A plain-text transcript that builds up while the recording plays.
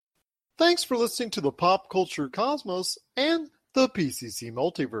Thanks for listening to the Pop Culture Cosmos and the PCC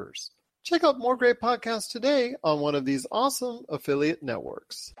Multiverse. Check out more great podcasts today on one of these awesome affiliate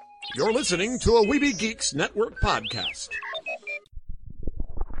networks. You're listening to a Weeby Geeks Network podcast.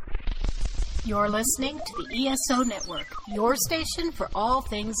 You're listening to the ESO Network, your station for all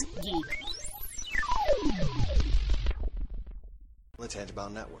things geek. The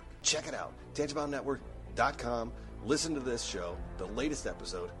Tangibound Network. Check it out. TangiboundNetwork.com. Listen to this show, the latest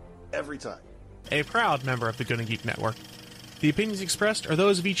episode, every time. A proud member of the Gonna Geek Network. The opinions expressed are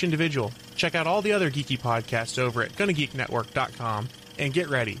those of each individual. Check out all the other geeky podcasts over at GonnaGeekNetwork.com and get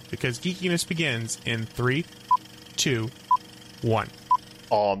ready, because geekiness begins in 3, 2, 1.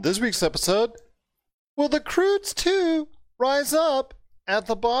 On this week's episode, will The Croods 2 rise up at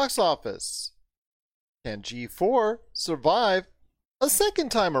the box office? Can G4 survive a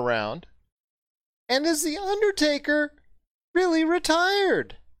second time around? And is The Undertaker really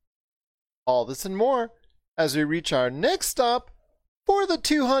retired? All this and more as we reach our next stop for the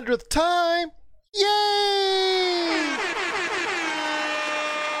 200th time. Yay!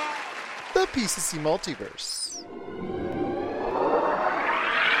 The PCC Multiverse.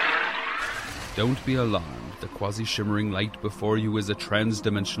 Don't be alarmed. The quasi-shimmering light before you is a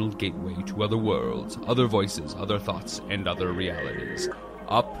trans-dimensional gateway to other worlds, other voices, other thoughts, and other realities.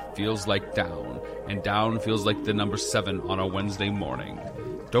 Up feels like down, and down feels like the number 7 on a Wednesday morning.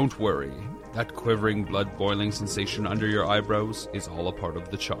 Don't worry. That quivering, blood-boiling sensation under your eyebrows is all a part of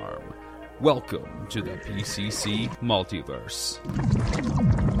the charm. Welcome to the PCC Multiverse.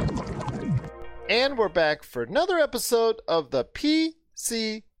 And we're back for another episode of the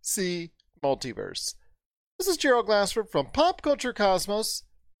PCC Multiverse. This is Gerald Glassford from Pop Culture Cosmos,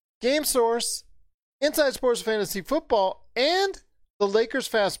 Game Source, Inside Sports Fantasy Football, and the Lakers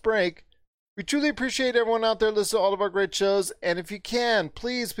Fast Break. We truly appreciate everyone out there listening to all of our great shows. And if you can,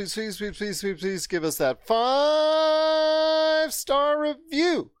 please give us that 5-star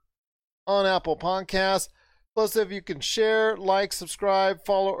review on Apple Podcasts. Plus, if you can share, like, subscribe,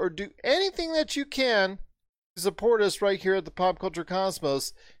 follow, or do anything that you can to support us right here at the Pop Culture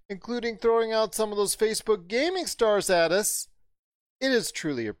Cosmos, including throwing out some of those Facebook gaming stars at us, it is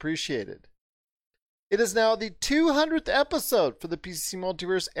truly appreciated. It is now the 200th episode for the PCC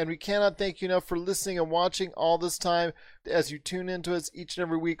Multiverse, and we cannot thank you enough for listening and watching all this time as you tune into us each and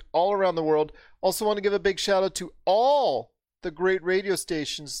every week all around the world. Also want to give a big shout out to all the great radio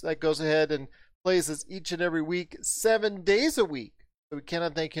stations that goes ahead and plays us each and every week, 7 days a week. So we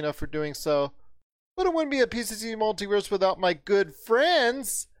cannot thank you enough for doing so. But it wouldn't be a PCC Multiverse without my good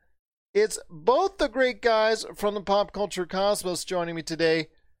friends. It's both the great guys from the Pop Culture Cosmos joining me today.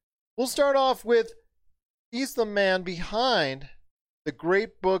 We'll start off with, he's the man behind the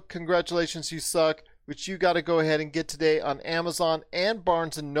great book, Congratulations You Suck, which you got to go ahead and get today on Amazon and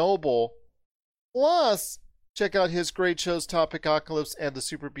Barnes & Noble. Plus, check out his great shows, Topicocalypse and the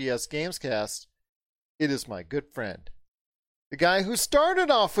Super BS Gamescast. It is my good friend, the guy who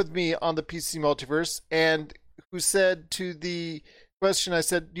started off with me on the PC Multiverse and who said to the question, I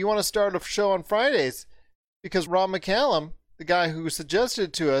said, do you want to start a show on Fridays? Because Rob McCallum, the guy who suggested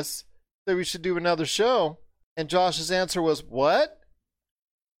it to us, said we should do another show. And Josh's answer was, what?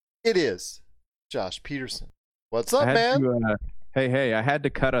 It is Josh Peterson. What's up, man? Hey, I had to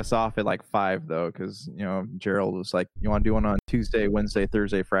cut us off at like 5 though, because Gerald was like, you want to do one on Tuesday, Wednesday,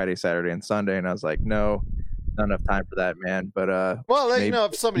 Thursday, Friday, Saturday, and Sunday? And I was like, no, not enough time for that, man. But well, maybe,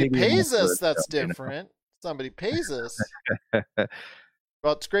 if somebody pays us, that's different. Somebody pays us.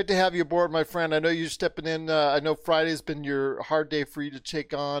 Well, it's great to have you aboard, my friend. I know you're stepping in. I know Friday's been your hard day for you to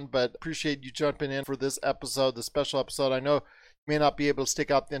take on, but appreciate you jumping in for this episode, the special episode. I know you may not be able to stick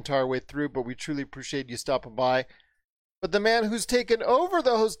out the entire way through, but we truly appreciate you stopping by. But the man who's taken over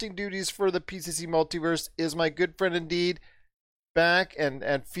the hosting duties for the PCC Multiverse is my good friend indeed, back and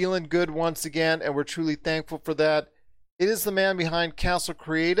feeling good once again, and we're truly thankful for that. It is the man behind Castle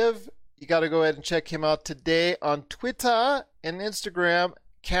Creative. You got to go ahead and check him out today on Twitter and Instagram,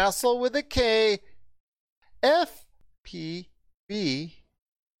 Castle with a K, FPB. It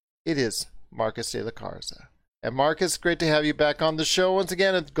is Marcus de la Garza. And Marcus, great to have you back on the show once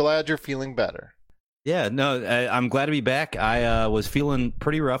again, and glad you're feeling better. Yeah, no, I'm glad to be back. I was feeling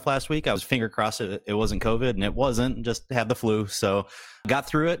pretty rough last week. I was finger crossed it wasn't COVID, and it wasn't. Just had the flu. So got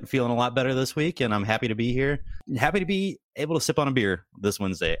through it, feeling a lot better this week, and I'm happy to be here. Happy to be able to sip on a beer this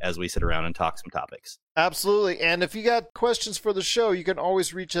Wednesday as we sit around and talk some topics. Absolutely. And if you got questions for the show, you can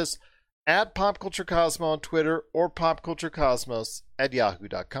always reach us at Pop Culture Cosmo on Twitter or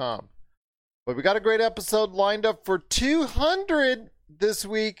popculturecosmos@yahoo.com. But we got a great episode lined up for 200 this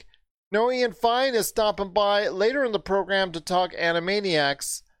week. No Ian Fine is stopping by later in the program to talk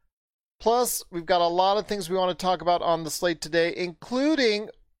Animaniacs. Plus, we've got a lot of things we want to talk about on the slate today, including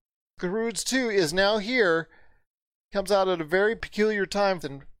Croods 2 is now here. Comes out at a very peculiar time.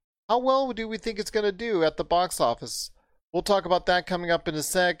 And how well do we think it's going to do at the box office? We'll talk about that coming up in a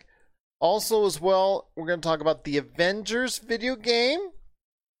sec. Also, as well, we're going to talk about the Avengers video game.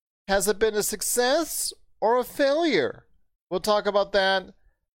 Has it been a success or a failure? We'll talk about that.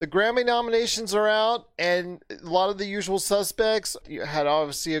 The Grammy nominations are out, and a lot of the usual suspects had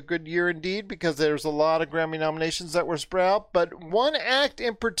obviously a good year indeed because there's a lot of Grammy nominations that were spread out. But one act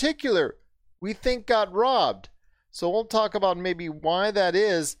in particular we think got robbed. So we'll talk about maybe why that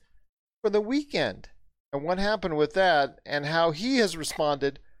is for The Weeknd and what happened with that and how he has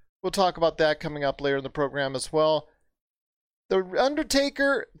responded. We'll talk about that coming up later in the program as well. The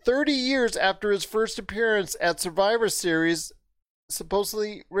Undertaker, 30 years after his first appearance at Survivor Series,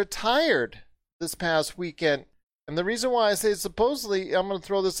 supposedly retired this past weekend. And the reason why I say supposedly, I'm going to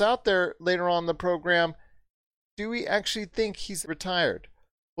throw this out there later on in the program. Do we actually think he's retired?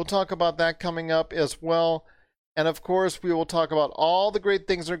 We'll talk about that coming up as well. And of course, we will talk about all the great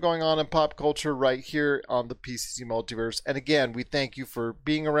things that are going on in pop culture right here on the PCC Multiverse. And again, we thank you for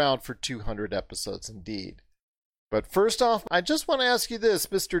being around for 200 episodes indeed. But first off, I just want to ask you this,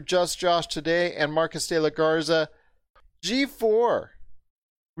 Mr. Just Josh today and Marcus de la Garza. G4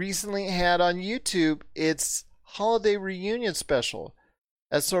 recently had on YouTube its holiday reunion special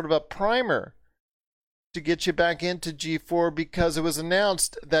as sort of a primer to get you back into G4 because it was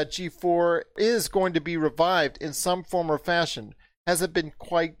announced that G4 is going to be revived in some form or fashion. Hasn't been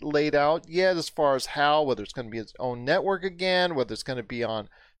quite laid out yet as far as how, whether it's going to be its own network again, whether it's going to be on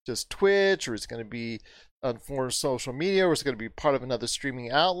just Twitch, or it's going to be on for social media, or it's going to be part of another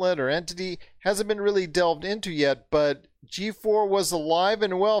streaming outlet or entity. Hasn't been really delved into yet, but G4 was alive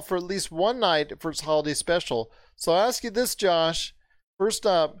and well for at least one night for its holiday special. So I'll ask you this, Josh. First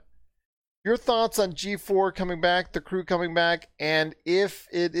up, your thoughts on G4 coming back, the crew coming back, and if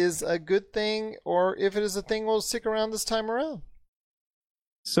it is a good thing or if it is a thing we'll stick around this time around.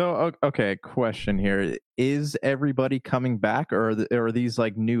 So, okay, question here. Is everybody coming back, or are these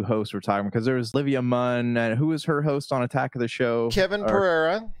like new hosts we're talking? Because there was Olivia Munn, and who was her host on Attack of the Show? Kevin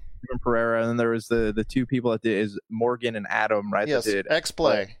Pereira. And then there was the two people that did, is Morgan and Adam, right? Yes, that did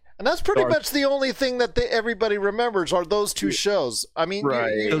X-Play. And that's pretty much the only thing that everybody remembers are those two shows. I mean,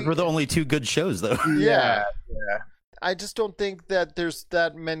 right. Those were the only two good shows, though. Yeah. I just don't think that there's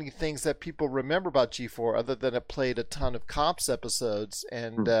that many things that people remember about G4 other than it played a ton of Cops episodes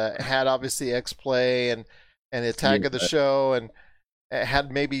and had obviously X-Play and Attack of the Show and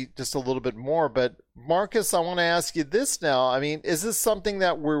had maybe just a little bit more. But Marcus, I want to ask you this now. I mean, is this something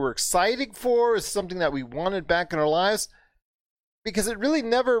that we were excited for? Is it something that we wanted back in our lives? Because it really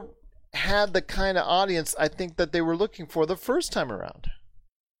never had the kind of audience I think that they were looking for the first time around.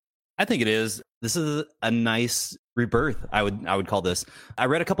 I think it is. This is a nice rebirth, I would call this. I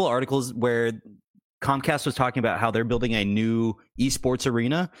read a couple of articles where Comcast was talking about how they're building a new esports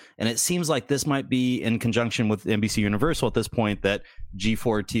arena, and it seems like this might be in conjunction with NBC Universal at this point, that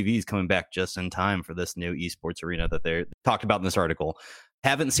G4 TV is coming back just in time for this new esports arena that they're talked about in this article.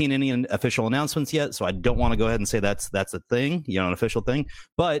 Haven't seen any official announcements yet, so I don't want to go ahead and say that's a thing, an official thing.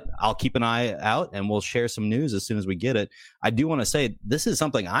 But I'll keep an eye out, and we'll share some news as soon as we get it. I do want to say this is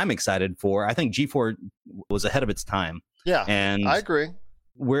something I'm excited for. I think G4 was ahead of its time. Yeah, and I agree.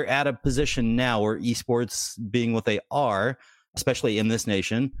 We're at a position now where esports being what they are, especially in this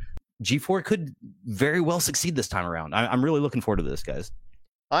nation, G4 could very well succeed this time around. I'm really looking forward to this, guys.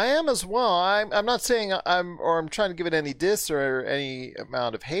 I am as well. I'm not saying I'm trying to give it any diss or any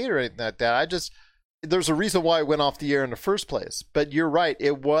amount of hate or anything like that. There's a reason why it went off the air in the first place. But you're right.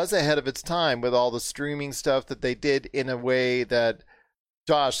 It was ahead of its time with all the streaming stuff that they did in a way that,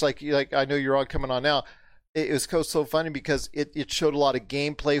 Josh, like I know you're all coming on now. It was so funny because it showed a lot of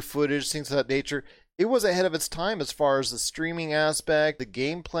gameplay footage, things of that nature. It was ahead of its time as far as the streaming aspect, the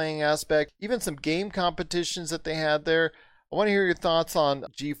game playing aspect, even some game competitions that they had there. I want to hear your thoughts on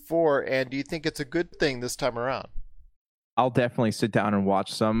G4, and do you think it's a good thing this time around? I'll definitely sit down and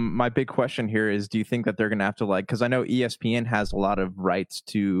watch some. My big question here is, do you think that they're going to have to because I know ESPN has a lot of rights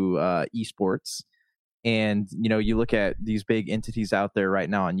to esports, and you look at these big entities out there right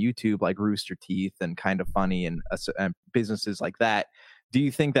now on YouTube like Rooster Teeth and Kind of Funny and businesses like that. Do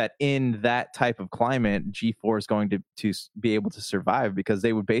you think that in that type of climate, G4 is going to be able to survive, because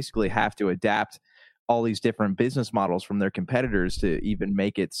they would basically have to adapt all these different business models from their competitors to even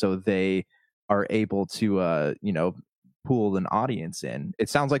make it so they are able to, pull an audience in? It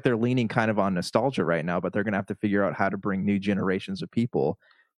sounds like they're leaning kind of on nostalgia right now, but they're going to have to figure out how to bring new generations of people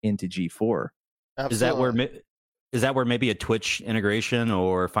into G4. Absolutely. Is that where Is that where maybe a Twitch integration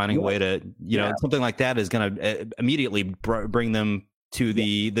or finding a way to, you know, something like that is going to immediately bring them to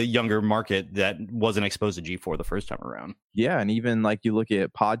the younger market that wasn't exposed to G4 the first time around? Yeah, and even like you look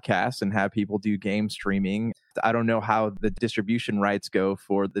at podcasts and have people do game streaming. I don't know how the distribution rights go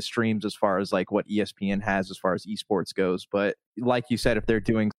for the streams as far as like what ESPN has as far as esports goes. But like you said, if they're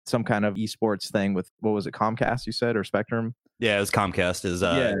doing some kind of esports thing with, what was it, Comcast you said, or Spectrum? Yeah, it was Comcast is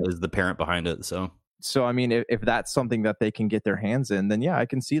the parent behind it. So I mean, if that's something that they can get their hands in, then yeah, I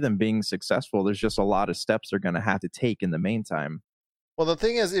can see them being successful. There's just a lot of steps they're going to have to take in the meantime. Well, the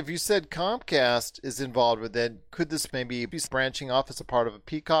thing is, if you said Comcast is involved with it, could this maybe be branching off as a part of a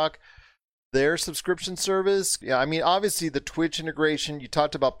Peacock, their subscription service? Yeah, I mean, obviously the Twitch integration, you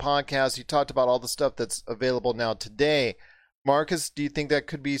talked about podcasts, you talked about all the stuff that's available now today. Marcus, do you think that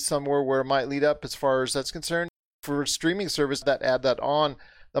could be somewhere where it might lead up as far as that's concerned? For a streaming service that add that on,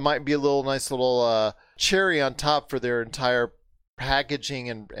 that might be a nice little cherry on top for their entire packaging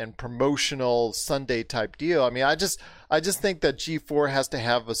and promotional Sunday type deal. I mean, I just think that G4 has to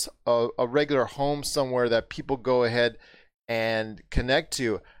have a regular home somewhere that people go ahead and connect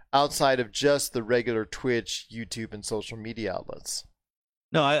to outside of just the regular Twitch, YouTube, and social media outlets.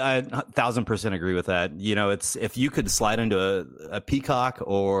 No, I 1,000% agree with that. You know, it's if you could slide into a Peacock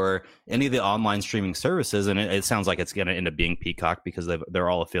or any of the online streaming services, and it sounds like it's going to end up being Peacock because they're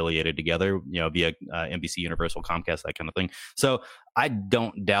all affiliated together, you know, via NBC Universal, Comcast, that kind of thing. So I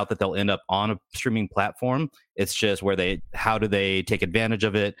don't doubt that they'll end up on a streaming platform. It's just how do they take advantage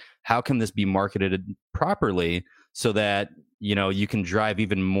of it? How can this be marketed properly so that, you know, you can drive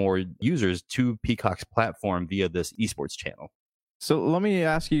even more users to Peacock's platform via this esports channel? So let me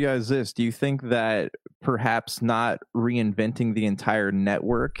ask you guys this. Do you think that perhaps not reinventing the entire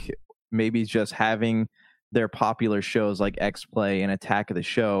network, maybe just having their popular shows like X-Play and Attack of the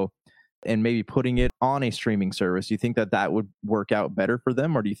Show, and maybe putting it on a streaming service, do you think that would work out better for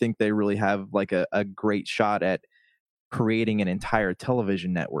them? Or do you think they really have like a great shot at creating an entire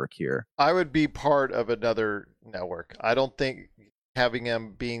television network here? I would be part of another network. I don't think having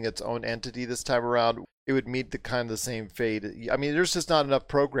them being its own entity this time around, it would meet the same fate. I mean, there's just not enough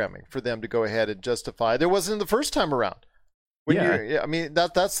programming for them to go ahead and justify. There wasn't the first time around. I mean,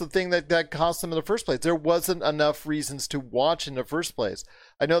 that's the thing that cost them in the first place. There wasn't enough reasons to watch in the first place.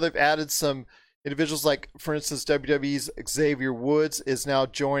 I know they've added some individuals like, for instance, WWE's Xavier Woods is now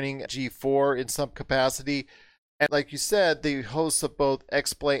joining G4 in some capacity. And like you said, the hosts of both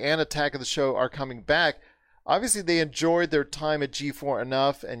X-Play and Attack of the Show are coming back. Obviously, they enjoyed their time at G4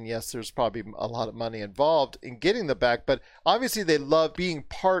 enough, and yes, there's probably a lot of money involved in getting them back, but obviously they love being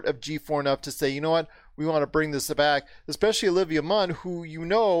part of G4 enough to say, you know what, we want to bring this back, especially Olivia Munn, who you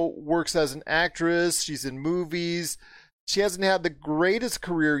know works as an actress, she's in movies. She hasn't had the greatest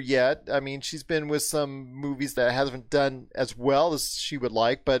career yet. I mean, she's been with some movies that haven't done as well as she would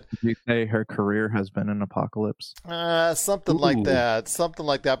like, but... Did you say her career has been an apocalypse? Something like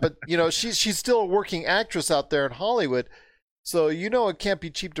that. But, you know, she's still a working actress out there in Hollywood, so you know it can't be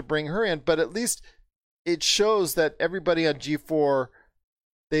cheap to bring her in, but at least it shows that everybody on G4,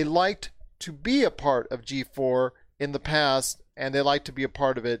 they liked to be a part of G4 in the past, and they like to be a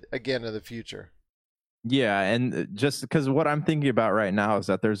part of it again in the future. Yeah, and just because what I'm thinking about right now is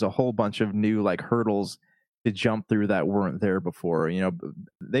that there's a whole bunch of new like hurdles to jump through that weren't there before. You know,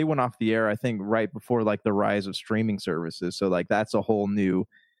 they went off the air, I think, right before like the rise of streaming services. So like that's a whole new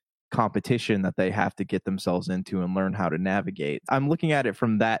competition that they have to get themselves into and learn how to navigate. I'm looking at it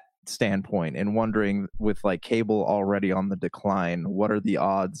from that standpoint and wondering, with like cable already on the decline, what are the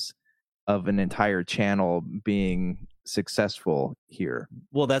odds of an entire channel being successful here?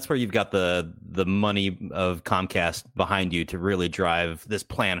 Well, that's where you've got the money of Comcast behind you to really drive this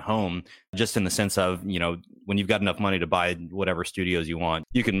plan home, just in the sense of, you know, when you've got enough money to buy whatever studios you want,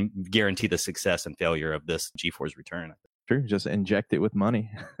 you can guarantee the success and failure of this G4's return. True, just inject it with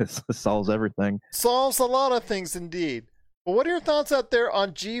money. It solves everything. Solves a lot of things indeed. Well, what are your thoughts out there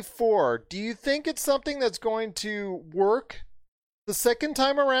on G4? Do you think it's something that's going to work the second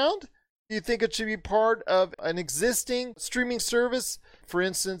time around? Do you think it should be part of an existing streaming service? For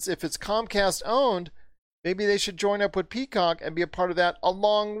instance, if it's Comcast owned, maybe they should join up with Peacock and be a part of that,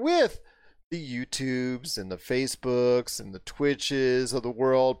 along with the YouTubes and the Facebooks and the Twitches of the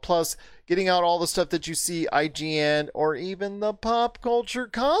world, plus getting out all the stuff that you see IGN or even the Pop Culture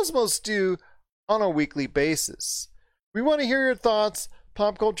Cosmos do on a weekly basis. We want to hear your thoughts,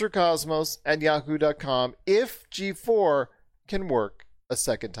 popculturecosmos@yahoo.com, if G4 can work a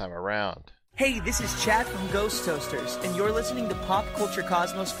second time around. Hey, this is Chad from Ghost Toasters, and you're listening to Pop Culture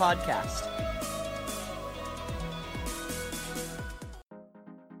Cosmos Podcast.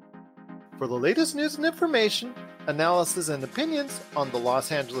 For the latest news and information, analysis and opinions on the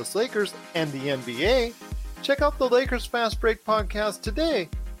Los Angeles Lakers and the NBA, check out the Lakers Fast Break podcast today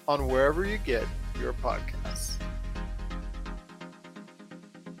on wherever you get your podcasts.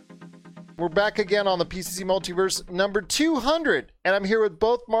 We're back again on the PCC Multiverse number 200, and I'm here with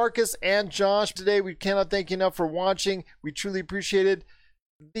both Marcus and Josh today. We cannot thank you enough for watching. We truly appreciate it.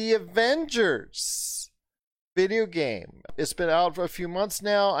 The Avengers video game. It's been out for a few months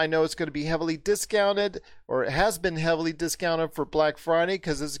now. I know it's going to be heavily discounted, or it has been heavily discounted for Black Friday,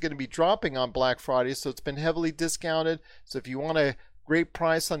 because this is going to be dropping on Black Friday, so it's been heavily discounted. So if you want a great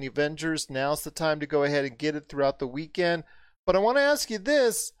price on the Avengers, now's the time to go ahead and get it throughout the weekend. But I want to ask you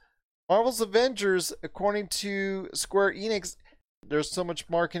this. Marvel's Avengers, according to Square Enix, there's so much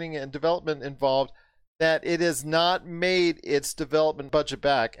marketing and development involved that it has not made its development budget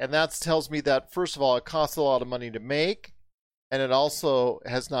back. And that tells me that, first of all, it costs a lot of money to make, and it also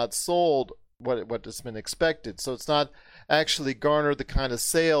has not sold what has been expected. So it's not actually garnered the kind of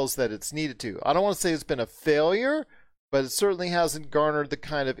sales that it's needed to. I don't want to say it's been a failure, but it certainly hasn't garnered the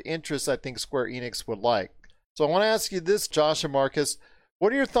kind of interest I think Square Enix would like. So I want to ask you this, Josh and Marcus.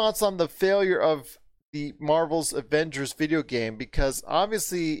 What are your thoughts on the failure of the Marvel's Avengers video game? Because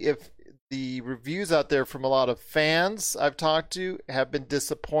obviously, if the reviews out there from a lot of fans I've talked to have been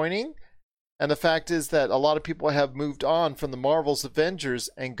disappointing, and the fact is that a lot of people have moved on from the Marvel's Avengers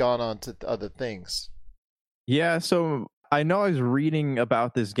and gone on to other things. Yeah, so I know I was reading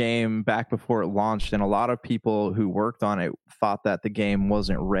about this game back before it launched, and a lot of people who worked on it thought that the game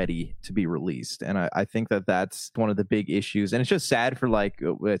wasn't ready to be released. And I think that that's one of the big issues. And it's just sad for, like,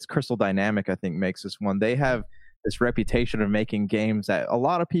 it's Crystal Dynamic, I think, makes this one. They have this reputation of making games that a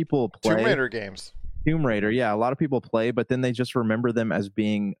lot of people play. Tomb Raider games. Tomb Raider, yeah, a lot of people play, but then they just remember them as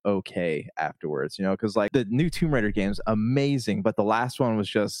being okay afterwards, you know, because like the new Tomb Raider game's amazing, but the last one was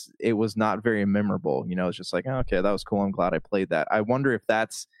just, it was not very memorable. You know, it's just like, oh, okay, that was cool. I'm glad I played that. I wonder if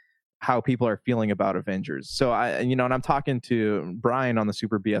that's how people are feeling about Avengers. So and I'm talking to Brian on the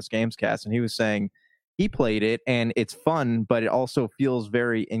Super BS Games Cast, and he was saying he played it and it's fun, but it also feels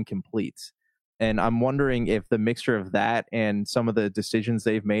very incomplete. And I'm wondering if the mixture of that and some of the decisions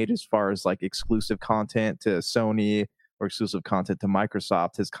they've made as far as like exclusive content to Sony or exclusive content to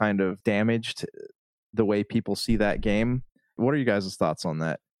Microsoft has kind of damaged the way people see that game. What are you guys' thoughts on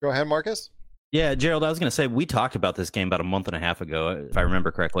that? Go ahead, Marcus. Yeah, Gerald, I was going to say, we talked about this game about a month and a half ago, if I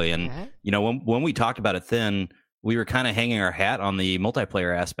remember correctly. And, when we talked about it then, we were kind of hanging our hat on the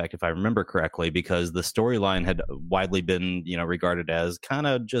multiplayer aspect, if I remember correctly, because the storyline had widely been, regarded as kind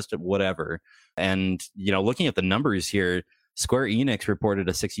of just whatever. And, looking at the numbers here, Square Enix reported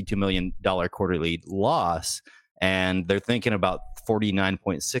a $62 million quarterly loss, and they're thinking about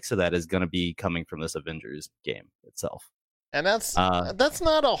 49.6 of that is going to be coming from this Avengers game itself. And that's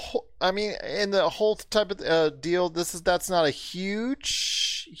not a whole, in the whole type of deal, that's not a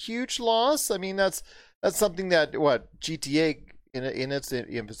huge loss. I mean, that's something that GTA in its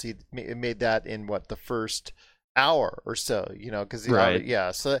infancy made that in the first hour or so, because right.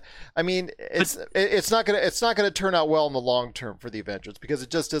 Yeah. So I mean, it's not gonna turn out well in the long term for the Avengers, because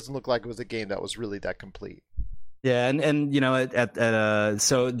it just doesn't look like it was a game that was really that complete. Yeah, and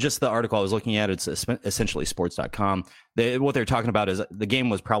so just the article I was looking at, it's essentially sports.com. What they're talking about is the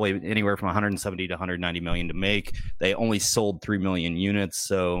game was probably anywhere from 170 to 190 million to make. They only sold 3 million units,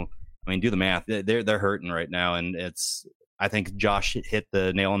 so I mean, do the math. They're hurting right now, and I think Josh hit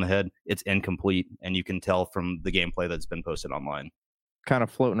the nail on the head. It's incomplete, and you can tell from the gameplay that's been posted online. Kind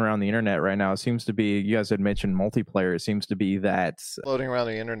of floating around the internet right now. It seems to be, you guys had mentioned multiplayer. It seems to be that floating around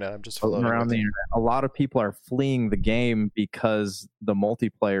the internet. I'm just floating around the internet. A lot of people are fleeing the game because the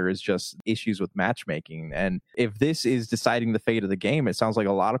multiplayer is just issues with matchmaking. And if this is deciding the fate of the game, it sounds like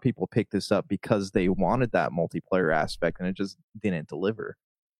a lot of people picked this up because they wanted that multiplayer aspect, and it just didn't deliver.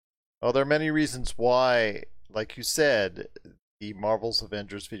 Well, there are many reasons why, like you said, the Marvel's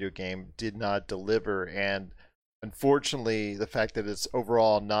Avengers video game did not deliver, and unfortunately, the fact that it's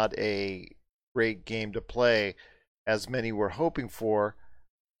overall not a great game to play, as many were hoping for.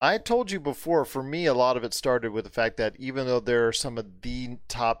 I told you before, for me, a lot of it started with the fact that even though there are some of the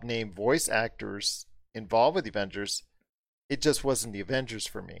top name voice actors involved with the Avengers, it just wasn't the Avengers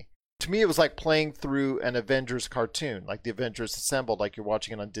for me. To me, it was like playing through an Avengers cartoon, like the Avengers Assembled, like you're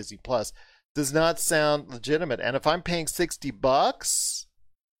watching it on Disney Plus. Does not sound legitimate. And if I'm paying $60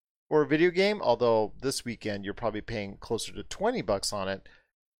 for a video game, although this weekend you're probably paying closer to $20 on it,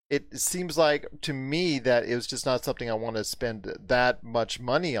 it seems like to me that it was just not something I want to spend that much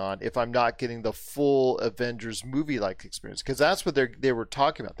money on if I'm not getting the full Avengers movie-like experience. Because that's what they were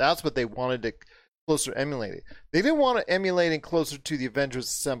talking about. That's what they wanted to closer emulating. They didn't want to emulate it closer to the Avengers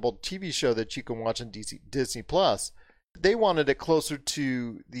Assembled TV show that you can watch on Disney Plus. They wanted it closer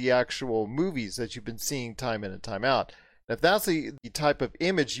to the actual movies that you've been seeing time in and time out. And if that's the type of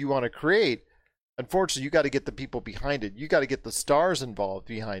image you want to create, unfortunately, you got to get the people behind it. You got to get the stars involved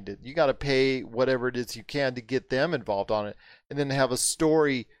behind it. You got to pay whatever it is you can to get them involved on it, and then have a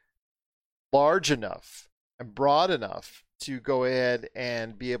story large enough and broad enough to go ahead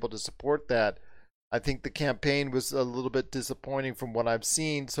and be able to support that. I think the campaign was a little bit disappointing from what I've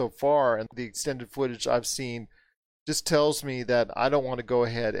seen so far, and the extended footage I've seen just tells me that I don't want to go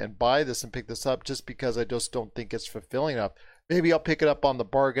ahead and buy this and pick this up just because I just don't think it's fulfilling enough. Maybe I'll pick it up on the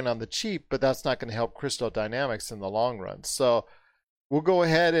bargain on the cheap, but that's not going to help Crystal Dynamics in the long run. So we'll go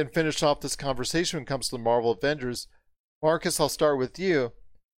ahead and finish off this conversation when it comes to the Marvel Avengers. Marcus, I'll start with you.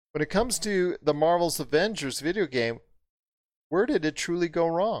 When it comes to the Marvel's Avengers video game, where did it truly go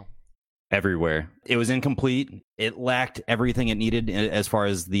wrong? Everywhere. It was incomplete. It lacked everything it needed as far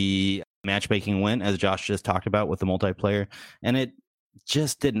as the matchmaking went, as Josh just talked about with the multiplayer. And it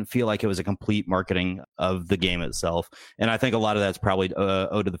just didn't feel like it was a complete marketing of the game itself. And I think a lot of that's probably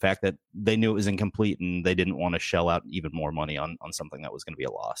owed to the fact that they knew it was incomplete and they didn't want to shell out even more money on something that was going to be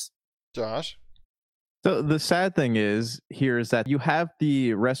a loss. Josh? So the sad thing is that you have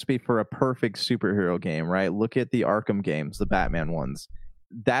the recipe for a perfect superhero game, right? Look at the Arkham games, the Batman ones.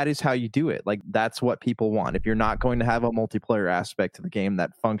 That is how you do it. Like, that's what people want. If you're not going to have a multiplayer aspect to the game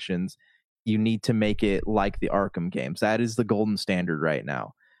that functions, you need to make it like the Arkham games. That is the golden standard right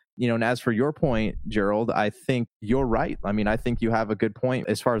now. You know, and as for your point, Gerald, I think you're right. I mean, I think you have a good point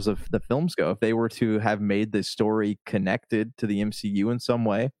as far as the films go. If they were to have made this story connected to the MCU in some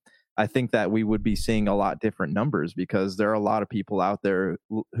way, I think that we would be seeing a lot different numbers, because there are a lot of people out there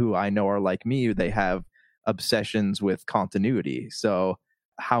who I know are like me. They have obsessions with continuity. So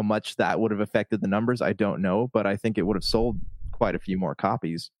how much that would have affected the numbers, I don't know, but I think it would have sold quite a few more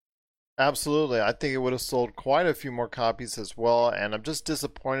copies. Absolutely. I think it would have sold quite a few more copies as well. And I'm just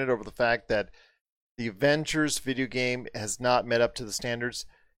disappointed over the fact that the Avengers video game has not met up to the standards.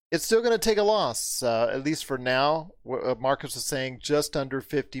 It's still going to take a loss, at least for now. Marcus was saying just under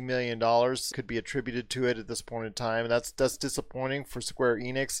 $50 million could be attributed to it at this point in time. That's disappointing for Square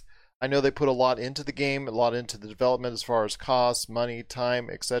Enix. I know they put a lot into the game, a lot into the development as far as costs, money, time,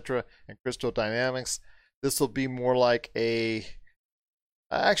 etc., and Crystal Dynamics. This will be more like a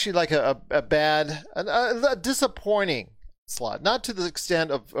disappointing slot. Not to the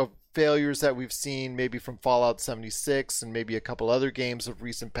extent of failures that we've seen maybe from Fallout 76 and maybe a couple other games of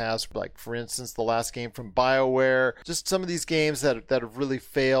recent past, like for instance the last game from BioWare. Just some of these games that have really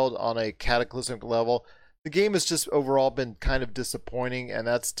failed on a cataclysmic level. The game has just overall been kind of disappointing, and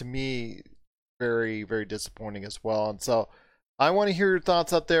that's, to me, very, very disappointing as well. And so I want to hear your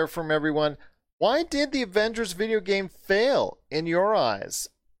thoughts out there from everyone. Why did the Avengers video game fail in your eyes?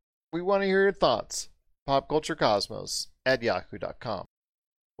 We want to hear your thoughts. PopCultureCosmos@yahoo.com.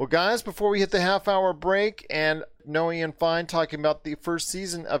 Well, guys, before we hit the half-hour break and Noe and Fine talking about the first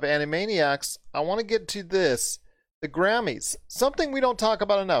season of Animaniacs, I want to get to this. The Grammys. Something we don't talk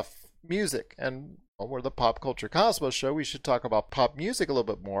about enough. Music. And we're the Pop Culture Cosmos show. We should talk about pop music a little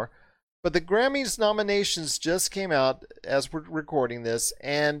bit more. But the Grammys nominations just came out as we're recording this.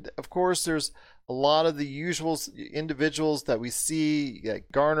 And, of course, there's a lot of the usual individuals that we see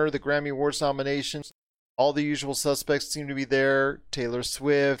garner the Grammy Awards nominations. All the usual suspects seem to be there. Taylor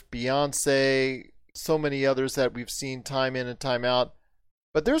Swift, Beyonce, so many others that we've seen time in and time out.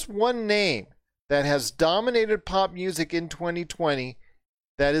 But there's one name that has dominated pop music in 2020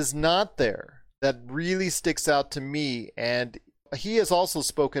 that is not there, that really sticks out to me. And he has also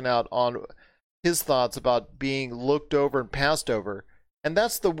spoken out on his thoughts about being looked over and passed over, and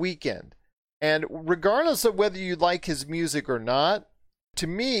that's The Weeknd. And regardless of whether you like his music or not, to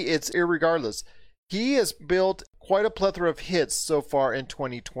me, it's irregardless. He has built quite a plethora of hits so far in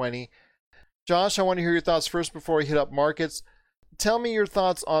 2020. Josh, I want to hear your thoughts first before we hit up markets. Tell me your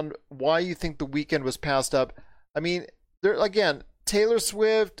thoughts on why you think The Weeknd was passed up. I mean, there again, Taylor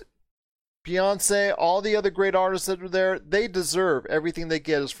Swift, Beyonce, all the other great artists that are there, they deserve everything they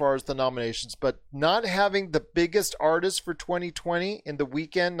get as far as the nominations. But not having the biggest artist for 2020 in The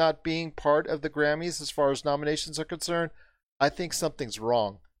Weeknd not being part of the Grammys as far as nominations are concerned, I think something's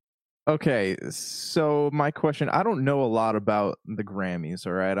wrong. Okay, so my question, I don't know a lot about the Grammys,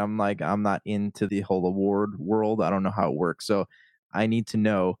 all right? I'm not into the whole award world. I don't know how it works. So I need to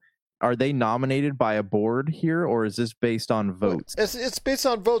know, are they nominated by a board here, or is this based on votes? It's based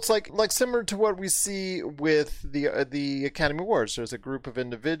on votes, like similar to what we see with the Academy Awards. There's a group of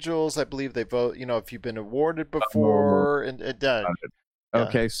individuals, I believe they vote. You know, if you've been awarded before, and Yeah.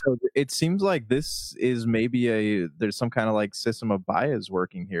 Okay, so it seems like this is maybe there's some kind of like system of bias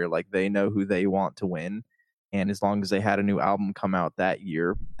working here. Like they know who they want to win, and as long as they had a new album come out that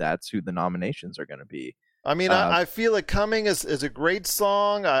year, that's who the nominations are going to be. I mean, I feel It Coming is a great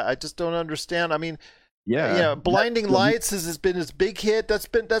song. I just don't understand. I mean, Yeah, Blinding Lights has been his big hit.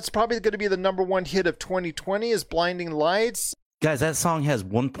 That's probably going to be the number one hit of 2020 is Blinding Lights. Guys, that song has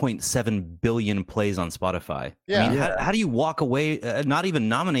 1.7 billion plays on Spotify. Yeah. I mean, how do you walk away, not even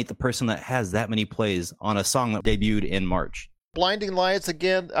nominate the person that has that many plays on a song that debuted in March? Blinding Lights,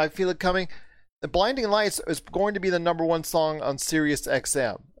 again, I Feel It Coming. The Blinding Lights is going to be the number one song on Sirius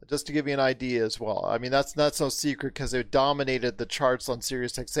XM, just to give you an idea as well. I mean, that's no secret because it dominated the charts on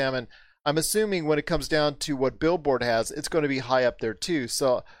Sirius XM, and I'm assuming when it comes down to what Billboard has, it's going to be high up there too.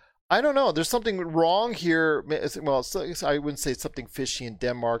 So I don't know. There's something wrong here. Well, I wouldn't say something fishy in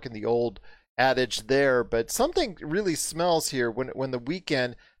Denmark and the old adage there, but something really smells here when The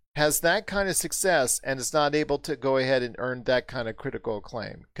Weeknd has that kind of success and is not able to go ahead and earn that kind of critical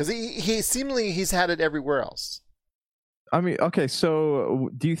acclaim. Because he seemingly he's had it everywhere else. I mean, okay, so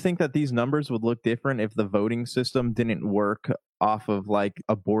do you think that these numbers would look different if the voting system didn't work off of like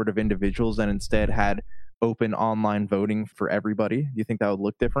a board of individuals and instead had open online voting for everybody? Do you think that would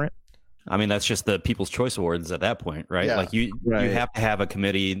look different? I mean, that's just the People's Choice Awards at that point, right? Yeah. Like you have to have a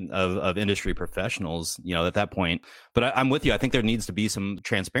committee of industry professionals, at that point. But I'm with you. I think there needs to be some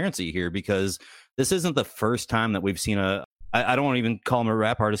transparency here because this isn't the first time that we've seen I don't want to even call him a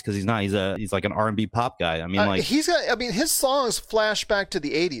rap artist because he's not. He's like an R&B pop guy. I mean, his songs flash back to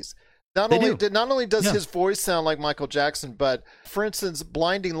the 80s. Not only does his voice sound like Michael Jackson, but for instance,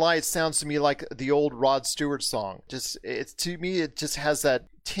 Blinding Lights sounds to me like the old Rod Stewart song. To me, it just has that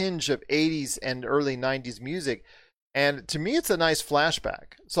tinge of 80s and early 90s music. And to me, it's a nice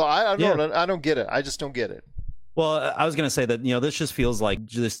flashback. So I don't get it. I just don't get it. Well, I was going to say that, this just feels like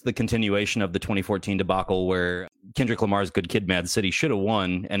just the continuation of the 2014 debacle where Kendrick Lamar's Good Kid, Mad City should have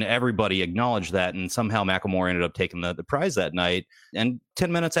won, and everybody acknowledged that, and somehow Macklemore ended up taking the prize that night. And 10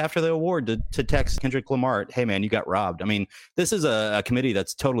 minutes after the award to text Kendrick Lamar, hey, man, you got robbed. I mean, this is a committee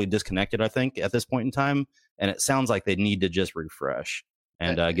that's totally disconnected, I think, at this point in time, and it sounds like they need to just refresh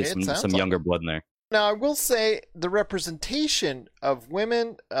and get some younger blood in there. Now, I will say the representation of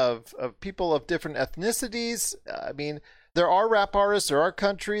women, of people of different ethnicities. I mean, there are rap artists, there are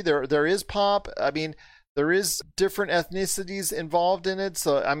country, there is pop. I mean, there is different ethnicities involved in it.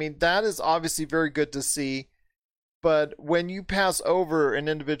 So, I mean, that is obviously very good to see. But when you pass over an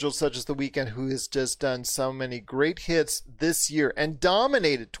individual such as The Weeknd, who has just done so many great hits this year and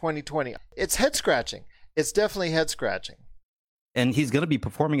dominated 2020, it's head scratching. It's definitely head scratching. And he's going to be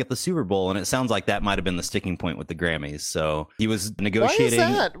performing at the Super Bowl, and it sounds like that might have been the sticking point with the Grammys. So he was negotiating.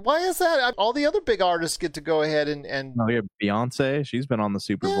 Why is that? All the other big artists get to go ahead and... Oh, yeah, Beyonce, she's been on the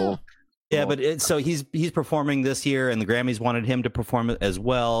Super Bowl. Yeah, but so he's performing this year, and the Grammys wanted him to perform as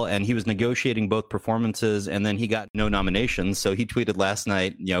well, and he was negotiating both performances, and then he got no nominations. So he tweeted last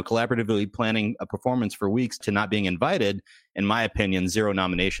night, collaboratively planning a performance for weeks to not being invited. In my opinion, 0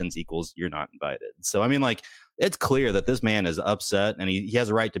 nominations equals you're not invited. So, I mean, like, it's clear that this man is upset, and he has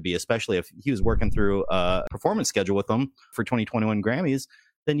a right to be, especially if he was working through a performance schedule with them for 2021 Grammys.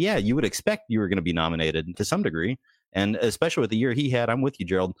 Then, yeah, you would expect you were going to be nominated to some degree. And especially with the year he had, I'm with you,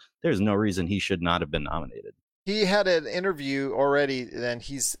 Gerald. There's no reason he should not have been nominated. He had an interview already, and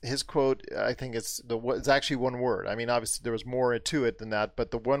his quote, I think it's actually one word. I mean, obviously there was more to it than that,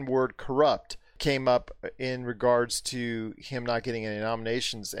 but the one word corrupt came up in regards to him not getting any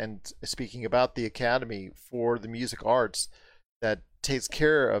nominations, and speaking about the Academy for the Music Arts that takes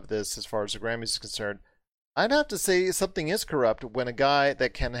care of this as far as the Grammys is concerned. I'd have to say something is corrupt when a guy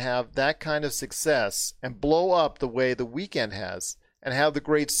that can have that kind of success and blow up the way The Weeknd has and have the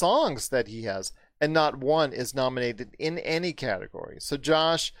great songs that he has, and not one is nominated in any category. So,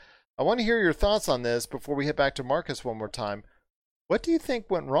 Josh, I want to hear your thoughts on this before we hit back to Marcus one more time. What do you think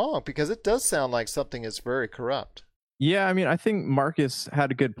went wrong? Because it does sound like something is very corrupt. Yeah, I mean, I think Marcus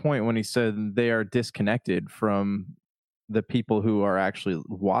had a good point when he said they are disconnected from the people who are actually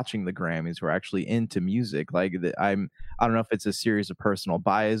watching the Grammys, who are actually into music. Like, I don't know if it's a series of personal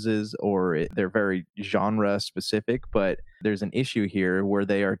biases or they're very genre specific, but there's an issue here where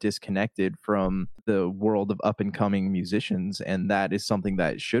they are disconnected from the world of up and coming musicians. And that is something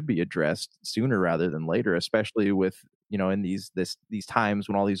that should be addressed sooner rather than later, especially with, in these times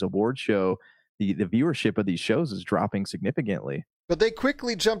when all these awards show, the viewership of these shows is dropping significantly. But they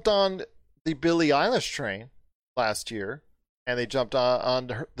quickly jumped on the Billie Eilish train last year, and they jumped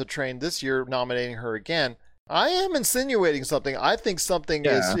on the train this year, nominating her again. I am insinuating something. I think something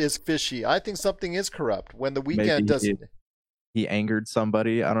is fishy. I think something is corrupt when The Weeknd doesn't. he angered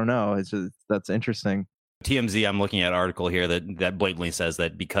somebody. I don't know. It's just, that's interesting. TMZ, I'm looking at an article here that blatantly says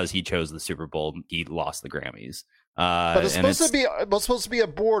that because he chose the Super Bowl, he lost the Grammys. But it's supposed to be a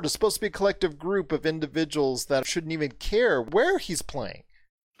board. It's supposed to be a collective group of individuals that shouldn't even care where he's playing.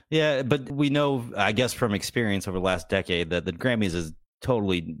 Yeah, but we know, I guess, from experience over the last decade that the Grammys has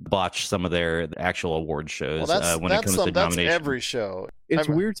totally botched some of their actual award shows when it comes to nominations. That's every show. It's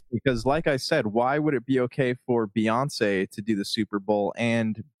weird because, like I said, why would it be okay for Beyonce to do the Super Bowl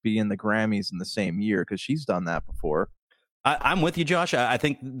and be in the Grammys in the same year? Because she's done that before. I'm with you, Josh. I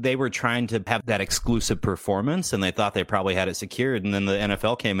think they were trying to have that exclusive performance, and they thought they probably had it secured. And then the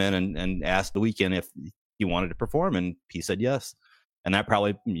NFL came in and asked The Weeknd if he wanted to perform, and he said yes. And that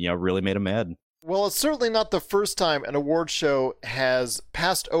probably, really made him mad. Well, it's certainly not the first time an award show has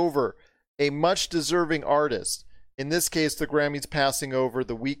passed over a much deserving artist. In this case, the Grammys passing over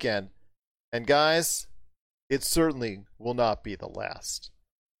The Weeknd. And guys, it certainly will not be the last.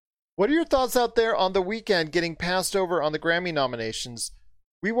 What are your thoughts out there on The Weeknd getting passed over on the Grammy nominations?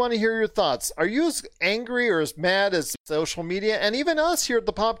 We want to hear your thoughts. Are you as angry or as mad as social media and even us here at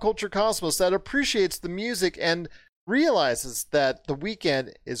the Pop Culture Cosmos that appreciates the music and realizes that The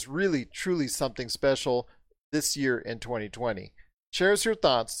Weeknd is really, truly something special this year in 2020? Share us your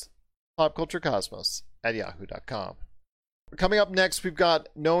thoughts, popculturecosmos@yahoo.com. Coming up next, we've got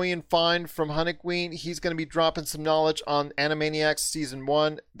Noe and Fine from Honeyqueen. He's going to be dropping some knowledge on Animaniacs Season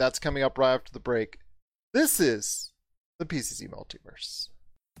 1. That's coming up right after the break. This is the PCC Multiverse.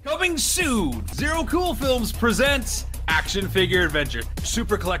 Coming soon, Zero Cool Films presents Action Figure Adventure.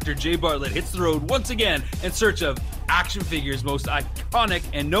 Super collector Jay Bartlett hits the road once again in search of action figures' most iconic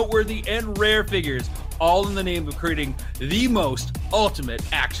and noteworthy and rare figures, all in the name of creating the most ultimate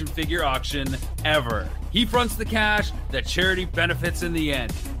action figure auction ever. He fronts the cash, the charity benefits in the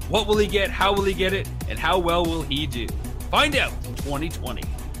end. What will he get, how will he get it, and how well will he do? Find out in 2020.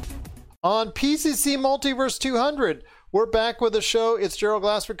 On PCC Multiverse 200, we're back with the show. It's Gerald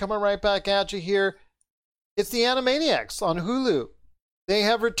Glassford coming right back at you here. It's the Animaniacs on Hulu. They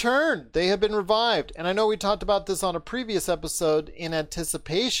have returned. They have been revived. And I know we talked about this on a previous episode in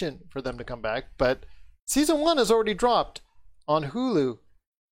anticipation for them to come back, but Season 1 has already dropped on Hulu.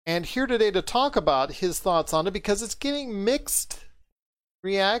 And here today to talk about his thoughts on it, because it's getting mixed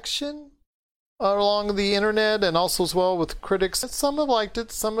reaction along the internet and also as well with critics. Some have liked it,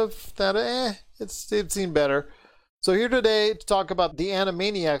 some have that, it's seen better. So here today to talk about the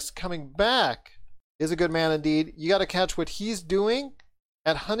Animaniacs coming back is a good man indeed. You got to catch what he's doing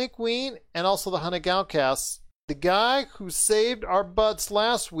at Honeyqueen and also the Honey Outcasts. The guy who saved our butts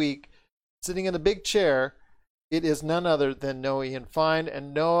last week, sitting in a big chair, it is none other than Noe and Fine.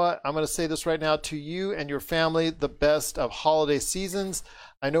 And Noah, I'm going to say this right now to you and your family, the best of holiday seasons.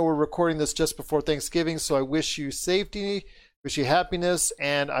 I know we're recording this just before Thanksgiving, so I wish you safety, wish you happiness,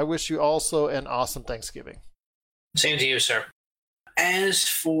 and I wish you also an awesome Thanksgiving. Same to you, sir. As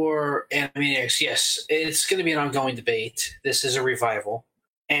for Animaniacs, yes, it's going to be an ongoing debate. This is a revival.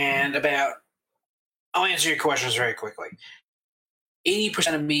 And I'll answer your questions very quickly.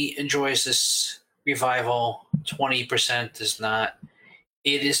 80% of me enjoys this revival, 20% does not.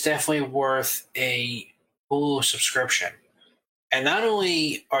 It is definitely worth a Hulu subscription. And not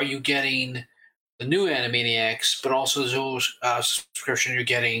only are you getting the new Animaniacs, but also those subscription, you're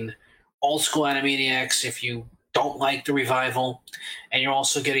getting old school Animaniacs if you don't like the revival, and you're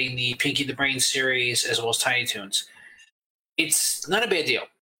also getting the Pinky the Brain series as well as Tiny Toons. It's not a bad deal.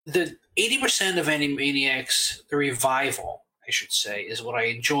 The 80% of Animaniacs, the revival, I should say, is what I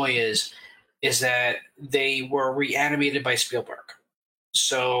enjoy is that they were reanimated by Spielberg.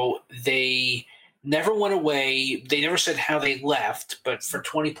 So they never went away. They never said how they left, but for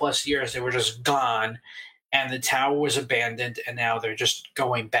 20 plus years, they were just gone. And the tower was abandoned, and now they're just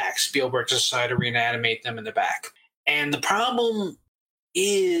going back. Spielberg decided to reanimate them in the back. And the problem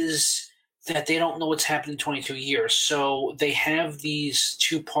is that they don't know what's happened in 22 years. So they have these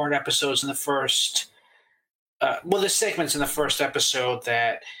two-part episodes in the first the segments in the first episode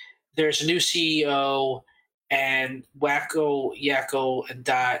that there's a new CEO, and Wacko, Yakko, and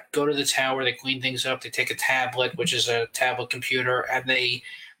Dot go to the tower. They clean things up. They take a tablet, which is a tablet computer, and they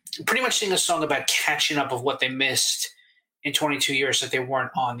pretty much sing a song about catching up of what they missed in 22 years that they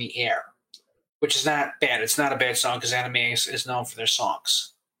weren't on the air, which is not bad. It's not a bad song because Animaniacs is known for their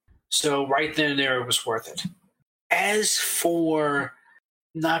songs. So right then and there, it was worth it. As for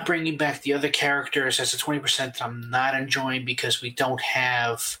not bringing back the other characters, that's a 20% that I'm not enjoying because we don't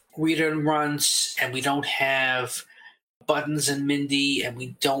have Rita and Runts, and we don't have Buttons and Mindy, and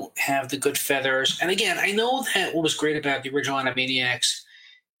we don't have the Good Feathers. And again, I know that what was great about the original Animaniacs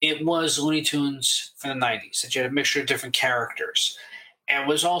it was Looney Tunes from the 90s, that you had a mixture of different characters. And it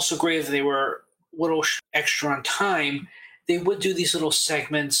was also great if they were a little extra on time. They would do these little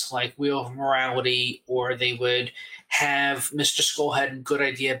segments like Wheel of Morality, or they would have Mr. Skullhead and Good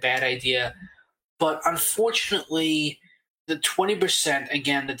Idea, Bad Idea. But unfortunately, the 20%,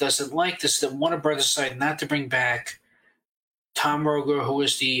 again, that doesn't like this, that Warner Brothers decided not to bring back Tom Ruegger, who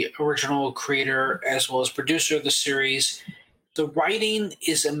was the original creator as well as producer of the series. The writing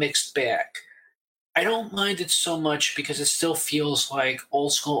is a mixed bag. I don't mind it so much because it still feels like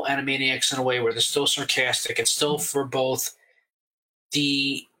old school Animaniacs in a way where they're still sarcastic. It's still for both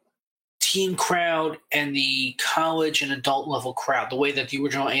the teen crowd and the college and adult level crowd, the way that the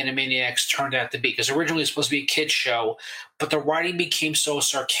original Animaniacs turned out to be. Because originally it was supposed to be a kid's show, but the writing became so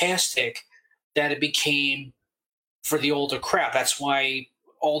sarcastic that it became for the older crowd. That's why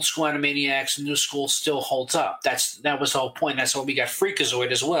old school Animaniacs and new school still holds up. That was the whole point. That's why we got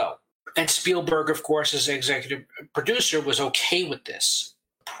Freakazoid as well. And Spielberg, of course, as executive producer, was okay with this.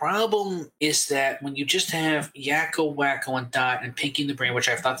 Problem is that when you just have Yakko, Wacko, and Dot and Pinky and the Brain, which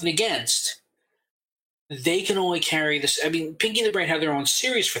I have nothing against, they can only carry this. I mean, Pinky and the Brain had their own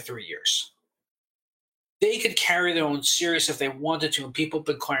series for 3 years. They could carry their own series if they wanted to, and people have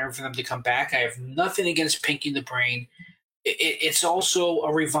been clamoring for them to come back. I have nothing against Pinky and the Brain. It's also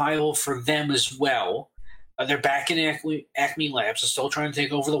a revival for them as well. They're back in Acme Labs. They're still trying to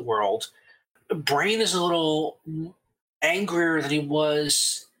take over the world. Brain is a little angrier than he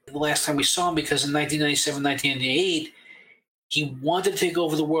was the last time we saw him, because in 1997, 1998, he wanted to take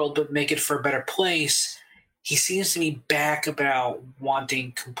over the world but make it for a better place. He seems to be back about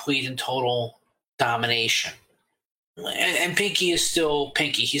wanting complete and total domination. And Pinky is still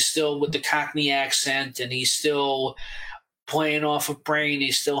Pinky. He's still with the Cockney accent, and he's still playing off of Brain.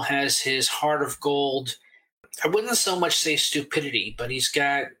 He still has his heart of gold. I wouldn't so much say stupidity, but he's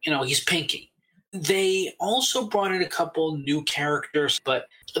got, he's Pinky. They also brought in a couple new characters, but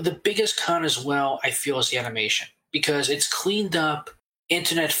the biggest con as well, I feel, is the animation, because it's cleaned up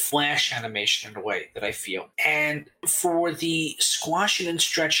internet flash animation in a way that I feel. And for the squashing and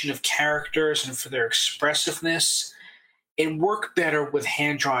stretching of characters and for their expressiveness, it worked better with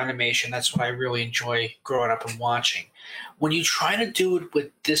hand-drawn animation. That's what I really enjoy growing up and watching. When you try to do it with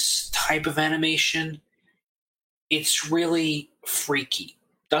this type of animation, it's really freaky.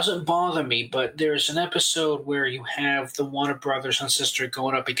 Doesn't bother me, but there's an episode where you have the Warner Brothers and sister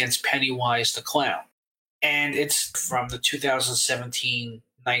going up against Pennywise the Clown. And it's from the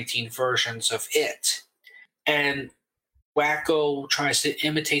 2017-19 versions of It. And Wacko tries to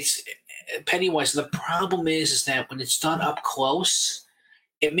imitate Pennywise. And the problem is that when it's done up close,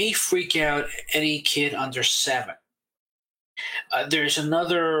 it may freak out any kid under 7. There's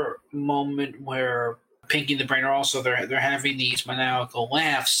another moment where Pinky and the Brain are also they're having these maniacal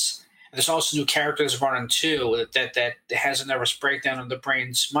laughs. And there's also new characters running too that has a nervous breakdown of the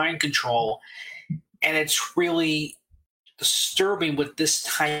Brain's mind control, and it's really disturbing with this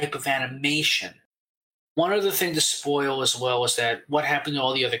type of animation. One other thing to spoil as well is that what happened to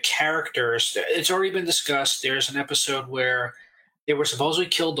all the other characters. It's already been discussed. There's an episode where they were supposedly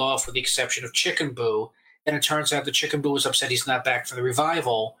killed off with the exception of Chicken Boo, and it turns out that Chicken Boo was upset he's not back for the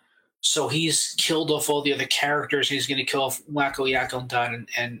revival. So he's killed off all the other characters. He's going to kill off Wacko, Yakko, and Dot,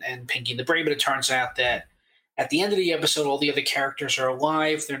 and Pinky and the Brain. But it turns out that at the end of the episode, all the other characters are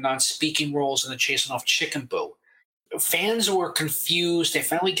alive. They're non-speaking roles, and they're chasing off Chicken Boo. Fans were confused. They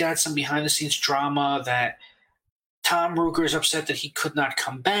finally got some behind-the-scenes drama that Tom Ruegger is upset that he could not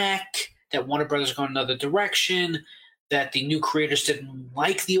come back, that Warner Brothers is going another direction, that the new creators didn't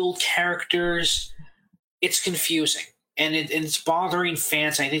like the old characters. It's confusing. And it's bothering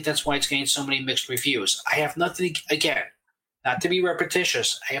fans. I think that's why it's getting so many mixed reviews. I have nothing, again, not to be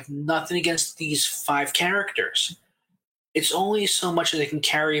repetitious, I have nothing against these 5 characters. It's only so much that they can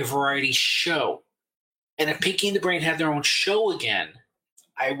carry a variety show. And if Pinky and the Brain had their own show again,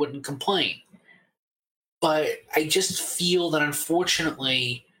 I wouldn't complain. But I just feel that,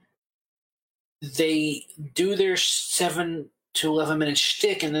 unfortunately, they do their 7 to 11 minute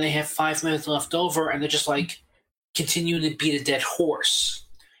shtick, and then they have 5 minutes left over, and they're just like, continuing to beat a dead horse.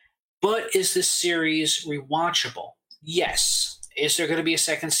 But is this series rewatchable? Yes. Is there going to be a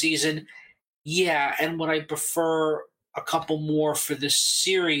second season? Yeah. And would I prefer a couple more for this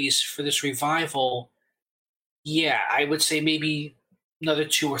series, for this revival? Yeah, I would say maybe another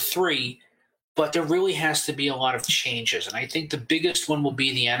 2 or 3. But there really has to be a lot of changes. And I think the biggest one will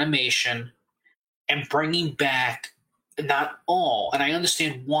be the animation and bringing back, not all, and I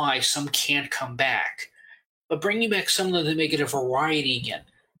understand why some can't come back, but bringing back some of them to make it a variety again.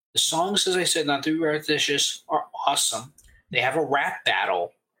 The songs, as I said, not to be repetitious, are awesome. They have a rap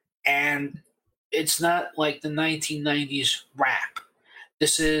battle. And it's not like the 1990s rap.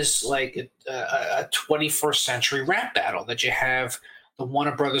 This is like a 21st century rap battle that you have the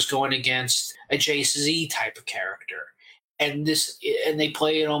Warner Brothers going against a Jay-Z type of character. And they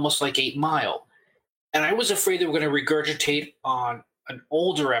play it almost like 8 Mile. And I was afraid they were going to regurgitate on an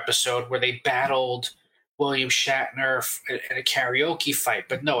older episode where they battled William Shatner in a karaoke fight.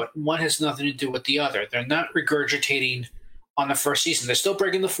 But no, one has nothing to do with the other. They're not regurgitating on the first season. They're still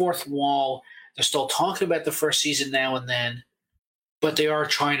breaking the fourth wall. They're still talking about the first season now and then. But they are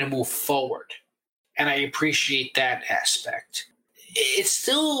trying to move forward. And I appreciate that aspect. It's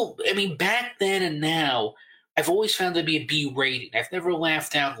still, I mean, back then and now, I've always found it to be a B rating. I've never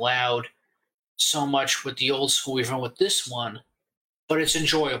laughed out loud so much with the old school, even with this one, but it's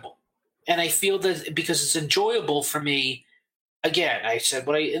enjoyable. And I feel that because it's enjoyable for me, again, I said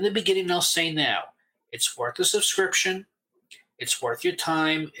what in the beginning, I'll say now, it's worth the subscription, it's worth your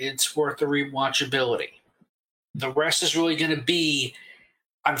time, it's worth the rewatchability. The rest is really going to be,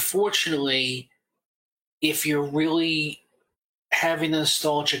 unfortunately, if you're really having the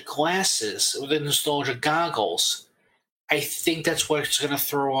nostalgic glasses or the nostalgia goggles, I think that's what's going to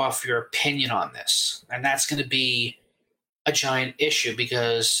throw off your opinion on this. And that's going to be a giant issue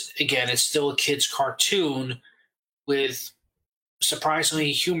because, again, it's still a kid's cartoon with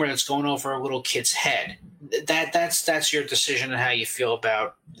surprisingly humor that's going over a little kid's head. That's your decision on how you feel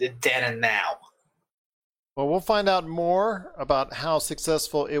about the then and now. Well, we'll find out more about how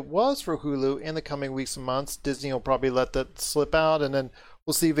successful it was for Hulu in the coming weeks and months. Disney will probably let that slip out, and then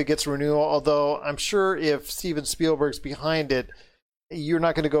we'll see if it gets renewal. Although I'm sure if Steven Spielberg's behind it, you're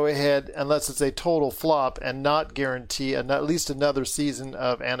not going to go ahead unless it's a total flop and not guarantee at least another season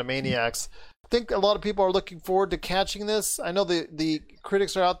of Animaniacs. I think a lot of people are looking forward to catching this. I know the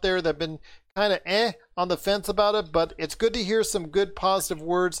critics are out there that have been kind of on the fence about it, but it's good to hear some good positive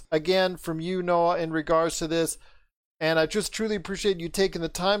words again from you, Noah, in regards to this. And I just truly appreciate you taking the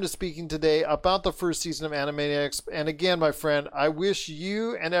time to speaking today about the first season of Animaniacs. And again, my friend, I wish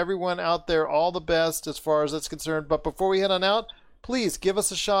you and everyone out there all the best as far as that's concerned. But before we head on out, please give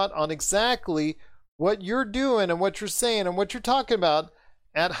us a shot on exactly what you're doing and what you're saying and what you're talking about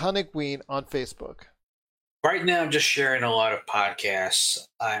at Hunnikween on Facebook. Right now, I'm just sharing a lot of podcasts.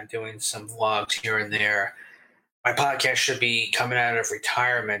 I'm doing some vlogs here and there. My podcast should be coming out of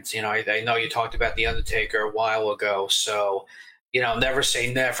retirement. You know, I know you talked about The Undertaker a while ago, so, you know, never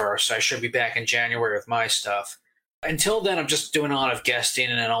say never. So I should be back in January with my stuff. Until then, I'm just doing a lot of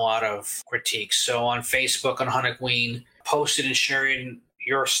guesting and a lot of critiques. So on Facebook, on Hunnikween, posting and sharing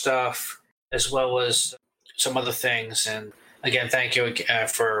your stuff, as well as some other things. And again, thank you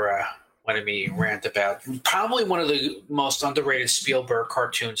for letting me rant about probably one of the most underrated Spielberg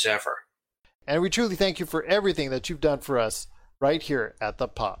cartoons ever. And we truly thank you for everything that you've done for us right here at the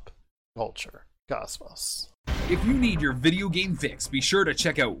Pop Culture Cosmos. If you need your video game fix, be sure to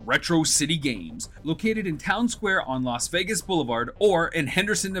check out Retro City Games. Located in Town Square on Las Vegas Boulevard or in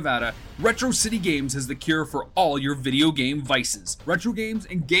Henderson, Nevada, Retro City Games has the cure for all your video game vices. Retro games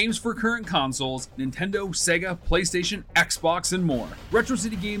and games for current consoles, Nintendo, Sega, PlayStation, Xbox, and more. Retro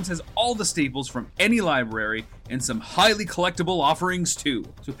City Games has all the staples from any library and some highly collectible offerings too.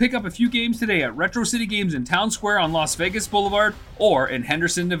 So pick up a few games today at Retro City Games in Town Square on Las Vegas Boulevard or in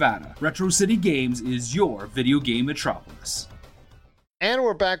Henderson, Nevada. Retro City Games is your video game metropolis. And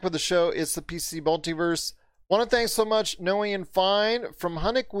we're back with the show. It's the PC Multiverse. Want to thank so much Noah Fine from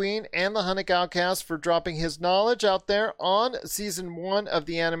Hunnikween and the Hunnick Outcast for dropping his knowledge out there on season 1 of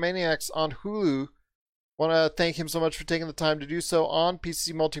the Animaniacs on Hulu. Want to thank him so much for taking the time to do so on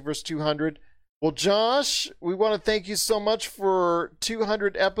PC Multiverse 200. Well, Josh, we want to thank you so much for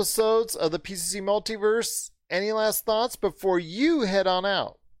 200 episodes of the PCC Multiverse. Any last thoughts before you head on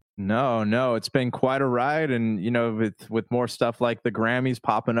out? No, it's been quite a ride. And, you know, with more stuff like the Grammys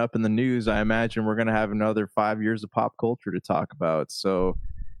popping up in the news, I imagine we're going to have another 5 years of pop culture to talk about. So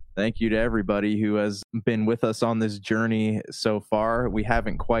thank you to everybody who has been with us on this journey so far. We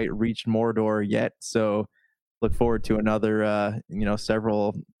haven't quite reached Mordor yet. So look forward to another,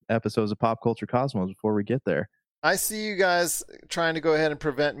 several episodes of Pop Culture Cosmos before we get there. I see you guys trying to go ahead and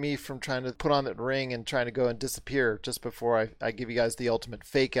prevent me from trying to put on that ring and trying to go and disappear just before I give you guys the ultimate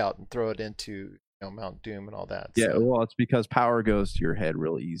fake out and throw it into Mount Doom and all that. Yeah, well, it's because power goes to your head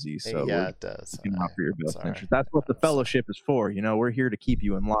real easy. So yeah, it does. Not for your best interest. That's what the fellowship is for. We're here to keep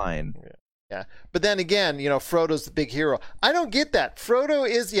you in line. Yeah. But then again, Frodo's the big hero. I don't get that. Frodo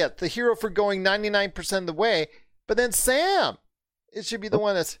is the hero for going 99% of the way, but then Sam, it should be the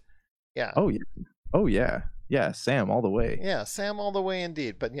one that's, yeah. Oh yeah. Yeah, Sam all the way. Yeah, Sam all the way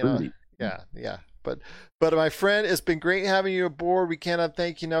indeed. But, yeah. But my friend, it's been great having you aboard. We cannot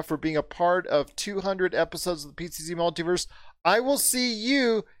thank you enough for being a part of 200 episodes of the PCC Multiverse. I will see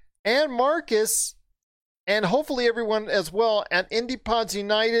you and Marcus and hopefully everyone as well at Indie Pods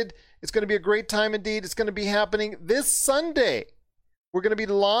United. It's going to be a great time indeed. It's going to be happening this Sunday. We're going to be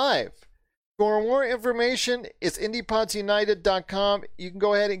live. For more information, it's indiepodsunited.com. You can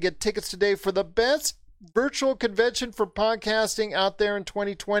go ahead and get tickets today for the best virtual convention for podcasting out there in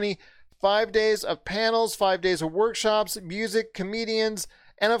 2020. 5 days of panels, 5 days of workshops, music, comedians,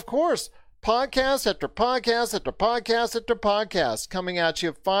 and of course, podcast after podcast after podcast after podcast coming at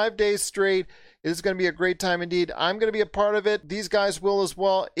you 5 days straight. It is going to be a great time indeed. I'm going to be a part of it. These guys will as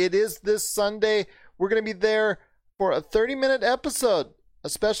well. It is this Sunday. We're going to be there for a 30-minute episode, a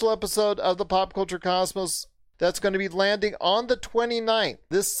special episode of the Pop Culture Cosmos that's going to be landing on the 29th,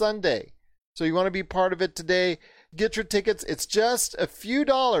 this Sunday. So you want to be part of it today. Get your tickets. It's just a few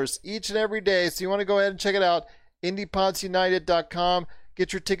dollars each and every day. So you want to go ahead and check it out. IndiePodsUnited.com.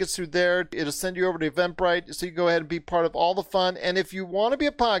 Get your tickets through there. It'll send you over to Eventbrite so you can go ahead and be part of all the fun. And if you want to be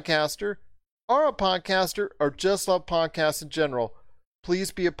a podcaster, are a podcaster, or just love podcasts in general,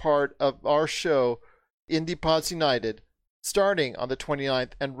 please be a part of our show, Indie Pods United, starting on the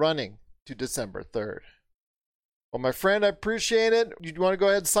 29th and running to December 3rd. Well, my friend, I appreciate it. You want to go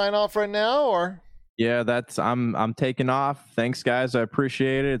ahead and sign off right now, or? Yeah, I'm taking off. Thanks, guys. I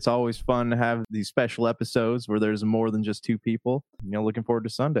appreciate it. It's always fun to have these special episodes where there's more than just two people. Looking forward to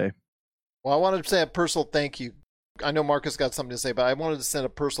Sunday. Well, I wanted to say a personal thank you. I know Marcus got something to say, but I wanted to send a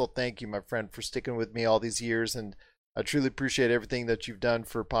personal thank you, my friend, for sticking with me all these years. And I truly appreciate everything that you've done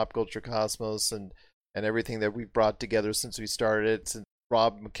for Pop Culture Cosmos and everything that we've brought together since we started it. Since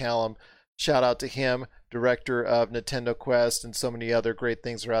Rob McCallum, shout out to him, director of Nintendo Quest and so many other great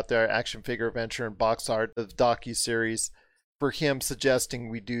things are out there, Action Figure Adventure and Box Art, the docu-series, for him suggesting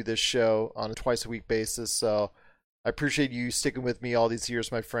we do this show on a twice-a-week basis. So I appreciate you sticking with me all these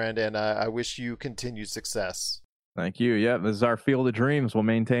years, my friend, and I wish you continued success. Thank you. Yeah, this is our field of dreams. We'll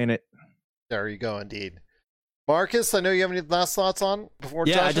maintain it. There you go, indeed. Marcus, I know you have any last thoughts on before.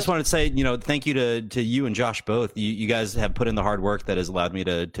 Yeah, Josh? I just wanted to say, thank you to you and Josh both. You guys have put in the hard work that has allowed me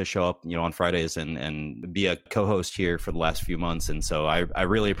to show up, on Fridays and be a co-host here for the last few months. And so I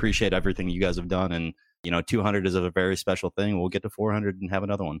really appreciate everything you guys have done. And 200 is a very special thing. We'll get to 400 and have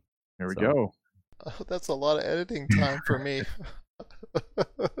another one. There we go. Oh, that's a lot of editing time for me.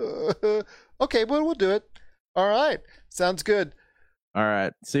 Okay, well, we'll do it. All right, sounds good. All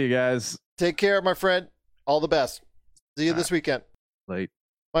right, see you guys. Take care, my friend. All the best. See you this weekend. Late.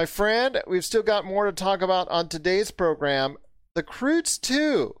 My friend, we've still got more to talk about on today's program. The Croods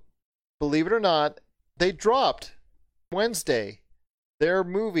 2, believe it or not, they dropped Wednesday their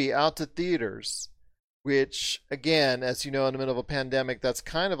movie out to theaters, which, again, as you know, in the middle of a pandemic, that's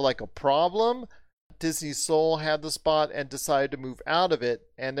kind of like a problem. Disney Soul had the spot and decided to move out of it,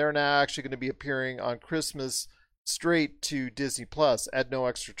 and they're now actually going to be appearing on Christmas straight to Disney Plus at no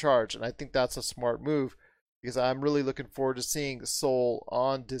extra charge, and I think that's a smart move, because I'm really looking forward to seeing Soul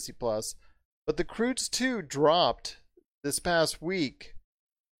on Disney Plus. But The Croods 2 dropped this past week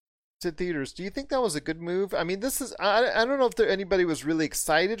to theaters. Do you think that was a good move? I mean, this is, I don't know if anybody was really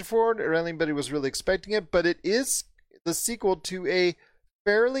excited for it or anybody was really expecting it, but it is the sequel to a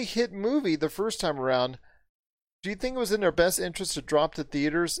fairly hit movie the first time around. Do you think it was in their best interest to drop to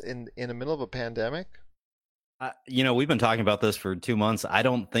theaters in the middle of a pandemic? We've been talking about this for 2 months. I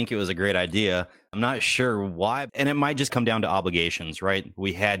don't think it was a great idea. I'm not sure why. And it might just come down to obligations, right?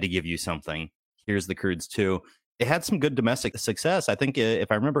 We had to give you something. Here's The Croods 2. It had some good domestic success. I think,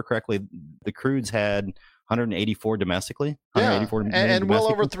 if I remember correctly, The Croods had 184 domestically. Yeah, and well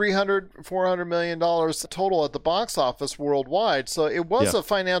over $400 million total at the box office worldwide. So it was a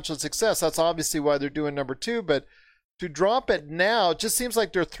financial success. That's obviously why they're doing number 2. But to drop it now, it just seems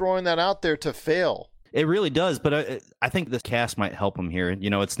like they're throwing that out there to fail. It really does, but I think this cast might help them here.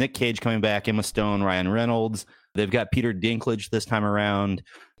 It's Nick Cage coming back, Emma Stone, Ryan Reynolds. They've got Peter Dinklage this time around.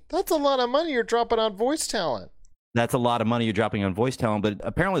 That's a lot of money you're dropping on voice talent. That's a lot of money you're dropping on voice talent, but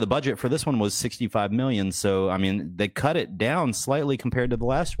apparently the budget for this one was $65 million. So, I mean, they cut it down slightly compared to the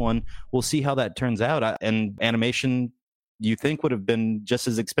last one. We'll see how that turns out. And animation, you think, would have been just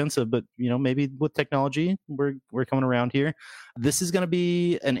as expensive, but maybe with technology, we're coming around here. This is going to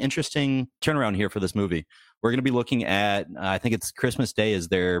be an interesting turnaround here for this movie. We're going to be looking at, I think it's Christmas Day is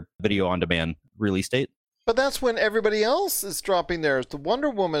their video on demand release date. But that's when everybody else is dropping theirs. The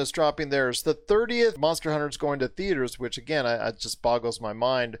Wonder Woman is dropping theirs. The 30th, Monster Hunter is going to theaters, which again, I just boggles my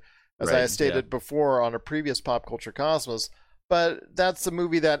mind, as I stated before on a previous Pop Culture Cosmos. But that's a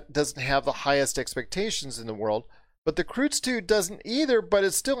movie that doesn't have the highest expectations in the world. But The Croods 2 doesn't either, but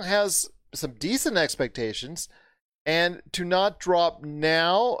it still has some decent expectations, and to not drop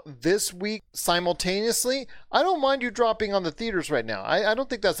now this week simultaneously, I don't mind you dropping on the theaters right now. I don't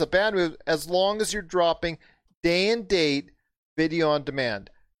think that's a bad move, as long as you're dropping day and date video on demand.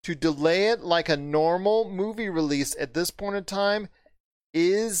 To delay it like a normal movie release at this point in time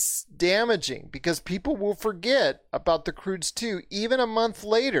is damaging, because people will forget about The Croods 2 even a month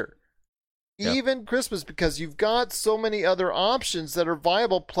later. Even Christmas, because you've got so many other options that are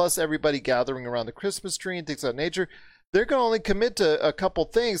viable, plus everybody gathering around the Christmas tree and things of that nature. They're going to only commit to a couple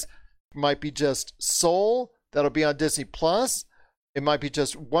things. It might be just Soul, that'll be on Disney Plus. It might be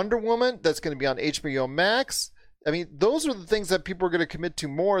just Wonder Woman, that's going to be on HBO Max. I mean, those are the things that people are going to commit to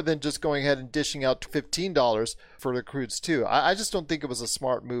more than just going ahead and dishing out $15 for The Croods 2. I just don't think it was a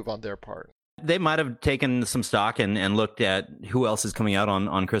smart move on their part. They might have taken some stock and looked at who else is coming out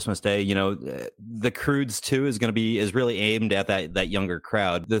on Christmas Day. You know, The Croods 2 is really aimed at that younger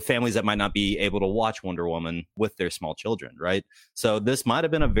crowd, the families that might not be able to watch Wonder Woman with their small children, right? So this might have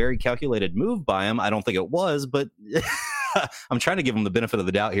been a very calculated move by him. I don't think it was, but I'm trying to give him the benefit of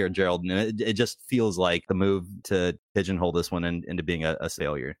the doubt here, Gerald. And it just feels like the move to pigeonhole this one into being a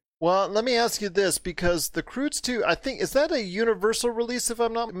failure. Well, let me ask you this, because The Croods 2, I think, is that a Universal release, if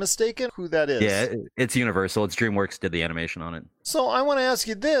I'm not mistaken? Who that is? Yeah, it's Universal. It's DreamWorks did the animation on it. So I want to ask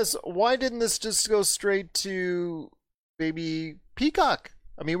you this. Why didn't this just go straight to maybe Peacock?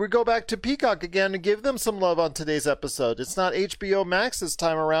 I mean, we go back to Peacock again and give them some love on today's episode. It's not HBO Max this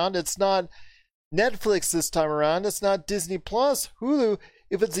time around. It's not Netflix this time around. It's not Disney Plus, Hulu.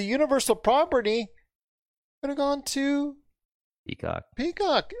 If it's a Universal property, it would have gone to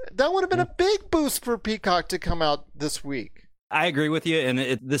Peacock. That would have been a big boost for Peacock to come out this week. I agree with you,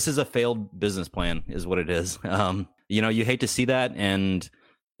 and this is a failed business plan, is what it is. You hate to see that, and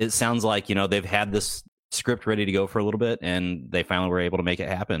it sounds like they've had this script ready to go for a little bit, and they finally were able to make it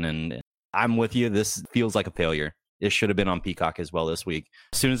happen. And I'm with you. This feels like a failure. It should have been on Peacock as well this week.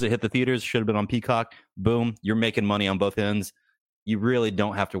 As soon as it hit the theaters, it should have been on Peacock. Boom, you're making money on both ends. You really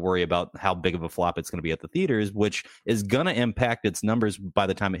don't have to worry about how big of a flop it's going to be at the theaters, which is going to impact its numbers by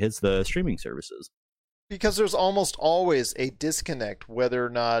the time it hits the streaming services. Because there's almost always a disconnect, whether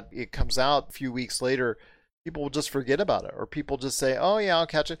or not it comes out a few weeks later. People will just forget about it, or people just say, oh yeah, I'll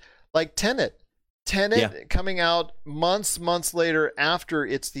catch it. Like Tenet coming out months later after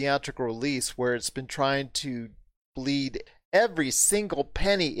its theatrical release, where it's been trying to bleed every single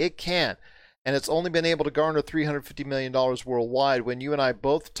penny it can. And it's only been able to garner $350 million worldwide, when you and I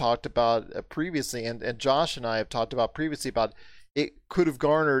both talked about previously, and Josh and I have talked about previously, about it could have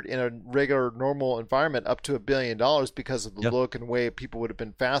garnered in a regular, normal environment up to $1 billion because of the look and way people would have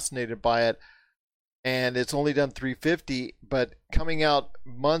been fascinated by it. And it's only done 350, but coming out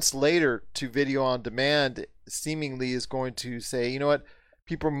months later to video on demand seemingly is going to say, you know what?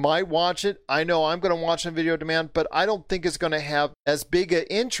 People might watch it. I know I'm going to watch on video demand, but I don't think it's going to have as big an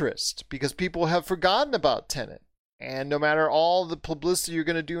interest, because people have forgotten about Tenet. And no matter all the publicity you're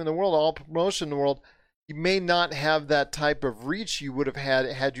going to do in the world, all promotion in the world, you may not have that type of reach you would have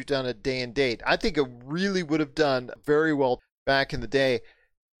had you done a day and date. I think it really would have done very well back in the day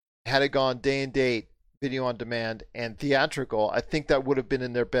had it gone day and date, video on demand, and theatrical. I think that would have been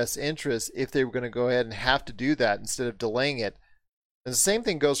in their best interest if they were going to go ahead and have to do that instead of delaying it. And the same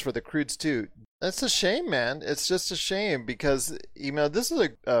thing goes for The Croods 2. That's a shame, man. It's just a shame, because this is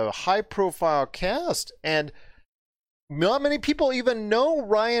a high-profile cast, and not many people even know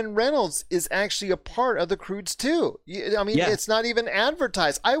Ryan Reynolds is actually a part of The Croods 2. It's not even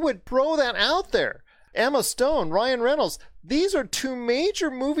advertised. I would throw that out there. Emma Stone, Ryan Reynolds, these are two major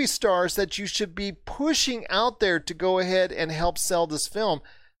movie stars that you should be pushing out there to go ahead and help sell this film.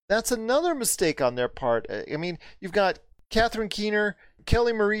 That's another mistake on their part. I mean, you've got Catherine Keener,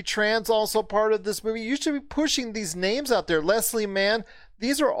 Kelly Marie Tran's also part of this movie. You should be pushing these names out there. Leslie Mann.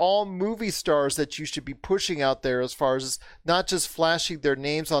 These are all movie stars that you should be pushing out there, as far as not just flashing their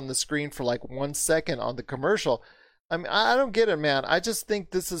names on the screen for like 1 second on the commercial. I mean, I don't get it, man. I just think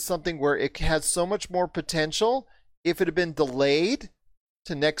this is something where it has so much more potential if it had been delayed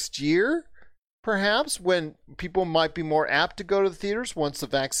to next year, perhaps, when people might be more apt to go to the theaters once the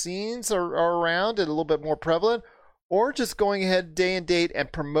vaccines are around and a little bit more prevalent. Or just going ahead day and date and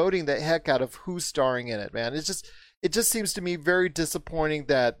promoting the heck out of who's starring in it, man. It just seems to me very disappointing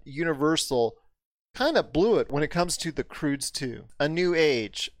that Universal kind of blew it when it comes to The Croods 2, A New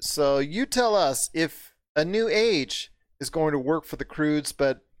Age. So you tell us if A New Age is going to work for The Croods,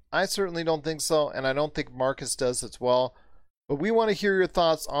 but I certainly don't think so, and I don't think Marcus does as well. But we want to hear your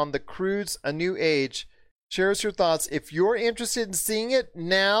thoughts on The Croods, A New Age. Share us your thoughts if you're interested in seeing it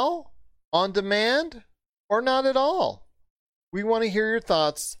now on demand, or not at all. We want to hear your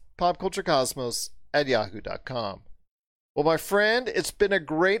thoughts. popculturecosmos@yahoo.com. Well, my friend, it's been a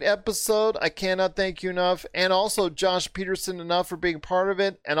great episode. I cannot thank you enough. And also Josh Peterson enough for being part of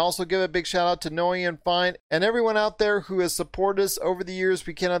it. And also give a big shout out to Noe and Fine and everyone out there who has supported us over the years.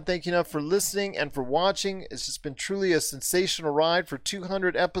 We cannot thank you enough for listening and for watching. It's just been truly a sensational ride for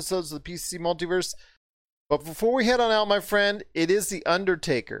 200 episodes of the PCC Multiverse. But before we head on out, my friend, it is The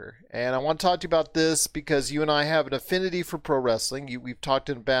Undertaker. And I want to talk to you about this because you and I have an affinity for pro wrestling. We've talked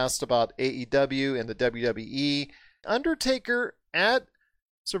in the past about AEW and the WWE. Undertaker at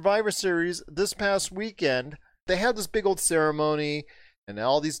Survivor Series this past weekend, they had this big old ceremony, and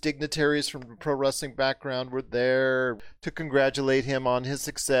all these dignitaries from the pro wrestling background were there to congratulate him on his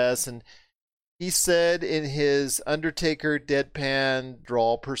success. And he said in his Undertaker deadpan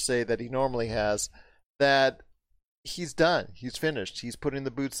drawl, per se, that he normally has, that he's done. He's finished. He's putting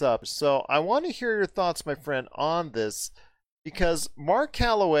the boots up. So I want to hear your thoughts, my friend, on this, because Mark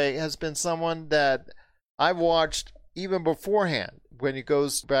Calaway has been someone that I've watched even beforehand when he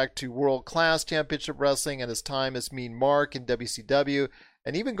goes back to World Class Championship Wrestling and his time as Mean Mark in WCW,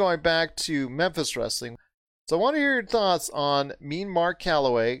 and even going back to Memphis Wrestling. So I want to hear your thoughts on Mean Mark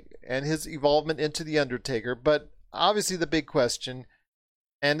Calaway and his involvement into The Undertaker. But obviously the big question,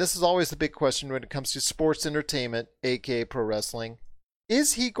 and this is always the big question when it comes to sports entertainment, aka pro wrestling,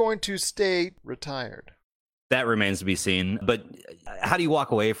 is he going to stay retired? That remains to be seen. But how do you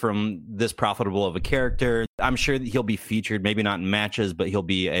walk away from this profitable of a character? I'm sure that he'll be featured, maybe not in matches, but he'll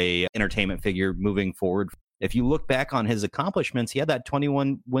be a entertainment figure moving forward. If you look back on his accomplishments, he had that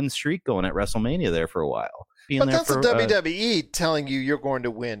 21 win streak going at WrestleMania there for a while. But that's the WWE telling you you're going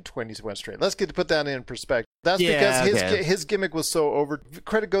to win 21 straight. Let's get to put that in perspective. That's because his gimmick was so over.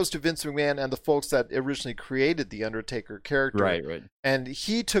 Credit goes to Vince McMahon and the folks that originally created the Undertaker character. Right. And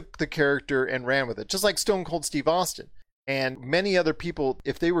he took the character and ran with it, just like Stone Cold Steve Austin. And many other people,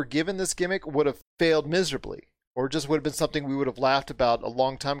 if they were given this gimmick, would have failed miserably. Or just would have been something we would have laughed about a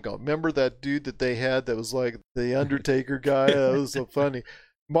long time ago. Remember that dude that they had that was like the Undertaker guy? That was so funny.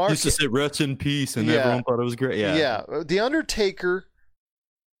 Mark used to say rest in peace, and everyone thought it was great. Yeah. The Undertaker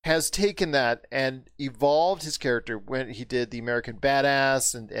has taken that and evolved his character when he did the American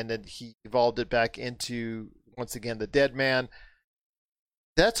Badass, and then he evolved it back into, once again, the Dead Man.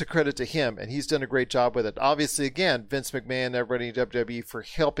 That's a credit to him, and he's done a great job with it. Obviously, again, Vince McMahon and everybody in WWE for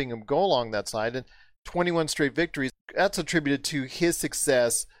helping him go along that side, and 21 straight victories, that's attributed to his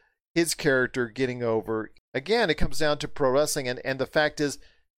success, his character getting over. Again, it comes down to pro wrestling, and the fact is,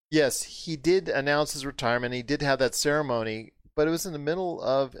 yes, he did announce his retirement. He did have that ceremony, but it was in the middle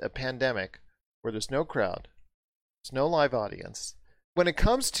of a pandemic where there's no crowd. There's no live audience. When it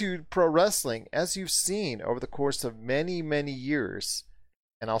comes to pro wrestling, as you've seen over the course of many, many years,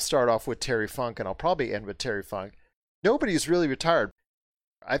 and I'll start off with Terry Funk, and I'll probably end with Terry Funk, nobody's really retired.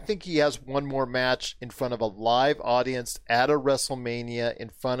 I think he has one more match in front of a live audience at a WrestleMania in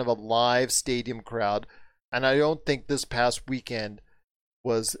front of a live stadium crowd, and I don't think this past weekend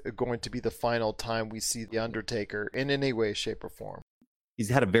was going to be the final time we see The Undertaker in any way, shape, or form. He's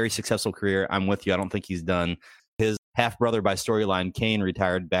had a very successful career. I'm with you. I don't think he's done. His half-brother by storyline, Kane,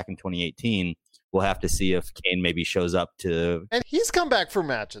 retired back in 2018. We'll have to see if Kane maybe shows up to... And he's come back for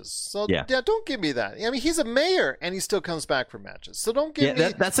matches. So, yeah, don't give me that. I mean, he's a mayor, and he still comes back for matches. So don't give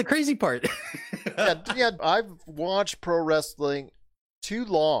me... That's the crazy part. yeah, I've watched pro wrestling too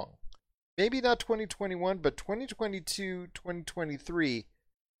long. Maybe not 2021, but 2022, 2023,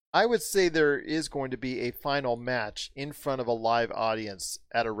 I would say there is going to be a final match in front of a live audience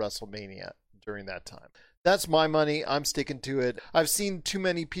at a WrestleMania during that time. That's my money. I'm sticking to it. I've seen too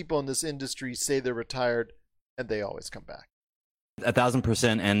many people in this industry say they're retired, and they always come back.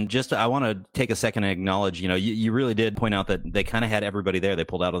 1,000%. And just, I want to take a second and acknowledge, you really did point out that they kind of had everybody there. They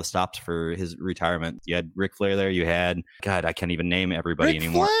pulled out of the stops for his retirement. You had Ric Flair there. You had, God, I can't even name everybody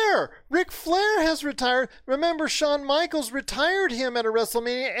anymore. Ric Flair has retired. Remember, Shawn Michaels retired him at a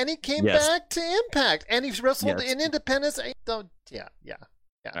WrestleMania, and he came back to Impact, and he wrestled in Independence. Yeah.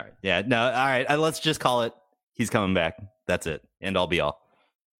 All right. Yeah. No. All right. Let's just call it. He's coming back. That's it. End all be all.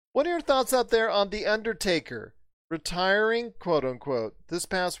 What are your thoughts out there on The Undertaker retiring, quote unquote, this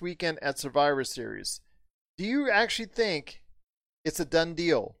past weekend at Survivor Series? Do you actually think it's a done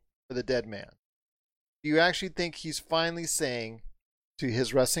deal for the Dead Man? Do you actually think he's finally saying to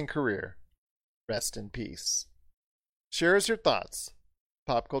his wrestling career, rest in peace? Share us your thoughts.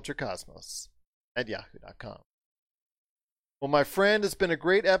 PopCultureCosmos@yahoo.com. Well, my friend, it's been a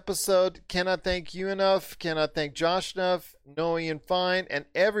great episode. Cannot thank you enough. Cannot thank Josh enough, Noe and Fine, and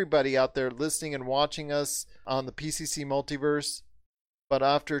everybody out there listening and watching us on the PCC Multiverse. But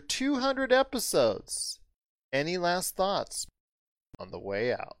after 200 episodes, any last thoughts on the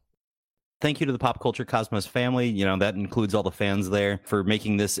way out? Thank you to the Pop Culture Cosmos family. You know, that includes all the fans there for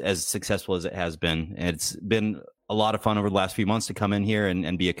making this as successful as it has been. It's been a lot of fun over the last few months to come in here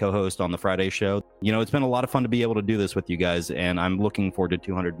and be a co-host on the Friday show. You know, it's been a lot of fun to be able to do this with you guys, and I'm looking forward to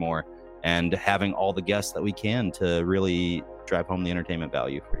 200 more and having all the guests that we can to really drive home the entertainment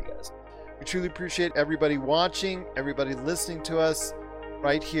value for you guys. We truly appreciate everybody watching, everybody listening to us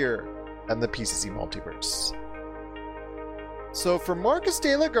right here on the PCC Multiverse. So for Marcus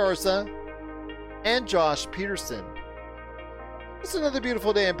de la Garza and Josh Peterson, it's another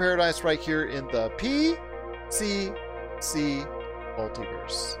beautiful day in paradise right here in the PCC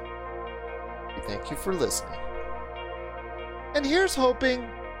Multiverse. We thank you for listening. And here's hoping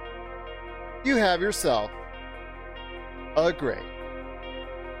you have yourself a great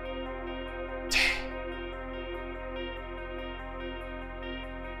day.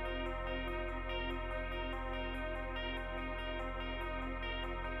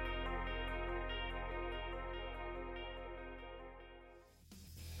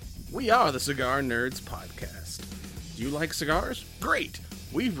 We are the Cigar Nerds Podcast. Do you like cigars? Great!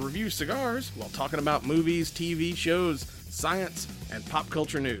 We review cigars while talking about movies, TV shows, science, and pop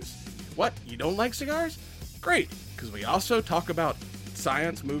culture news. What? You don't like cigars? Great! Because we also talk about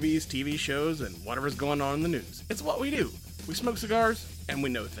science, movies, TV shows, and whatever's going on in the news. It's what we do. We smoke cigars, and we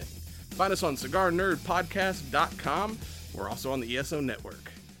know things. Find us on CigarNerdPodcast.com. We're also on the ESO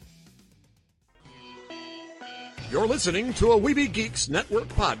Network. You're listening to a Weeby Geeks Network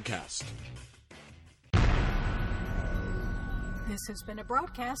podcast. This has been a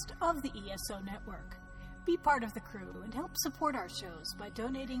broadcast of the ESO Network. Be part of the crew and help support our shows by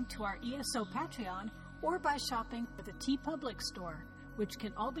donating to our ESO Patreon or by shopping at the TeePublic store, which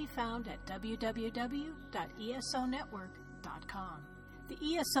can all be found at www.esonetwork.com.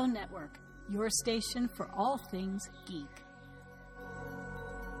 The ESO Network, your station for all things geek.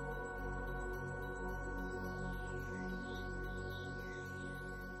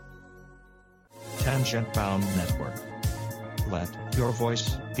 Tangent Bound Network. Let your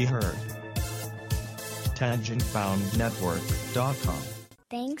voice be heard. TangentBoundNetwork.com.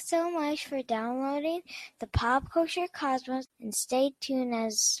 Thanks so much for downloading the Pop Culture Cosmos, and stay tuned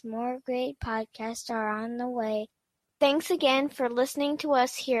as more great podcasts are on the way. Thanks again for listening to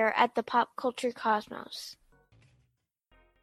us here at the Pop Culture Cosmos.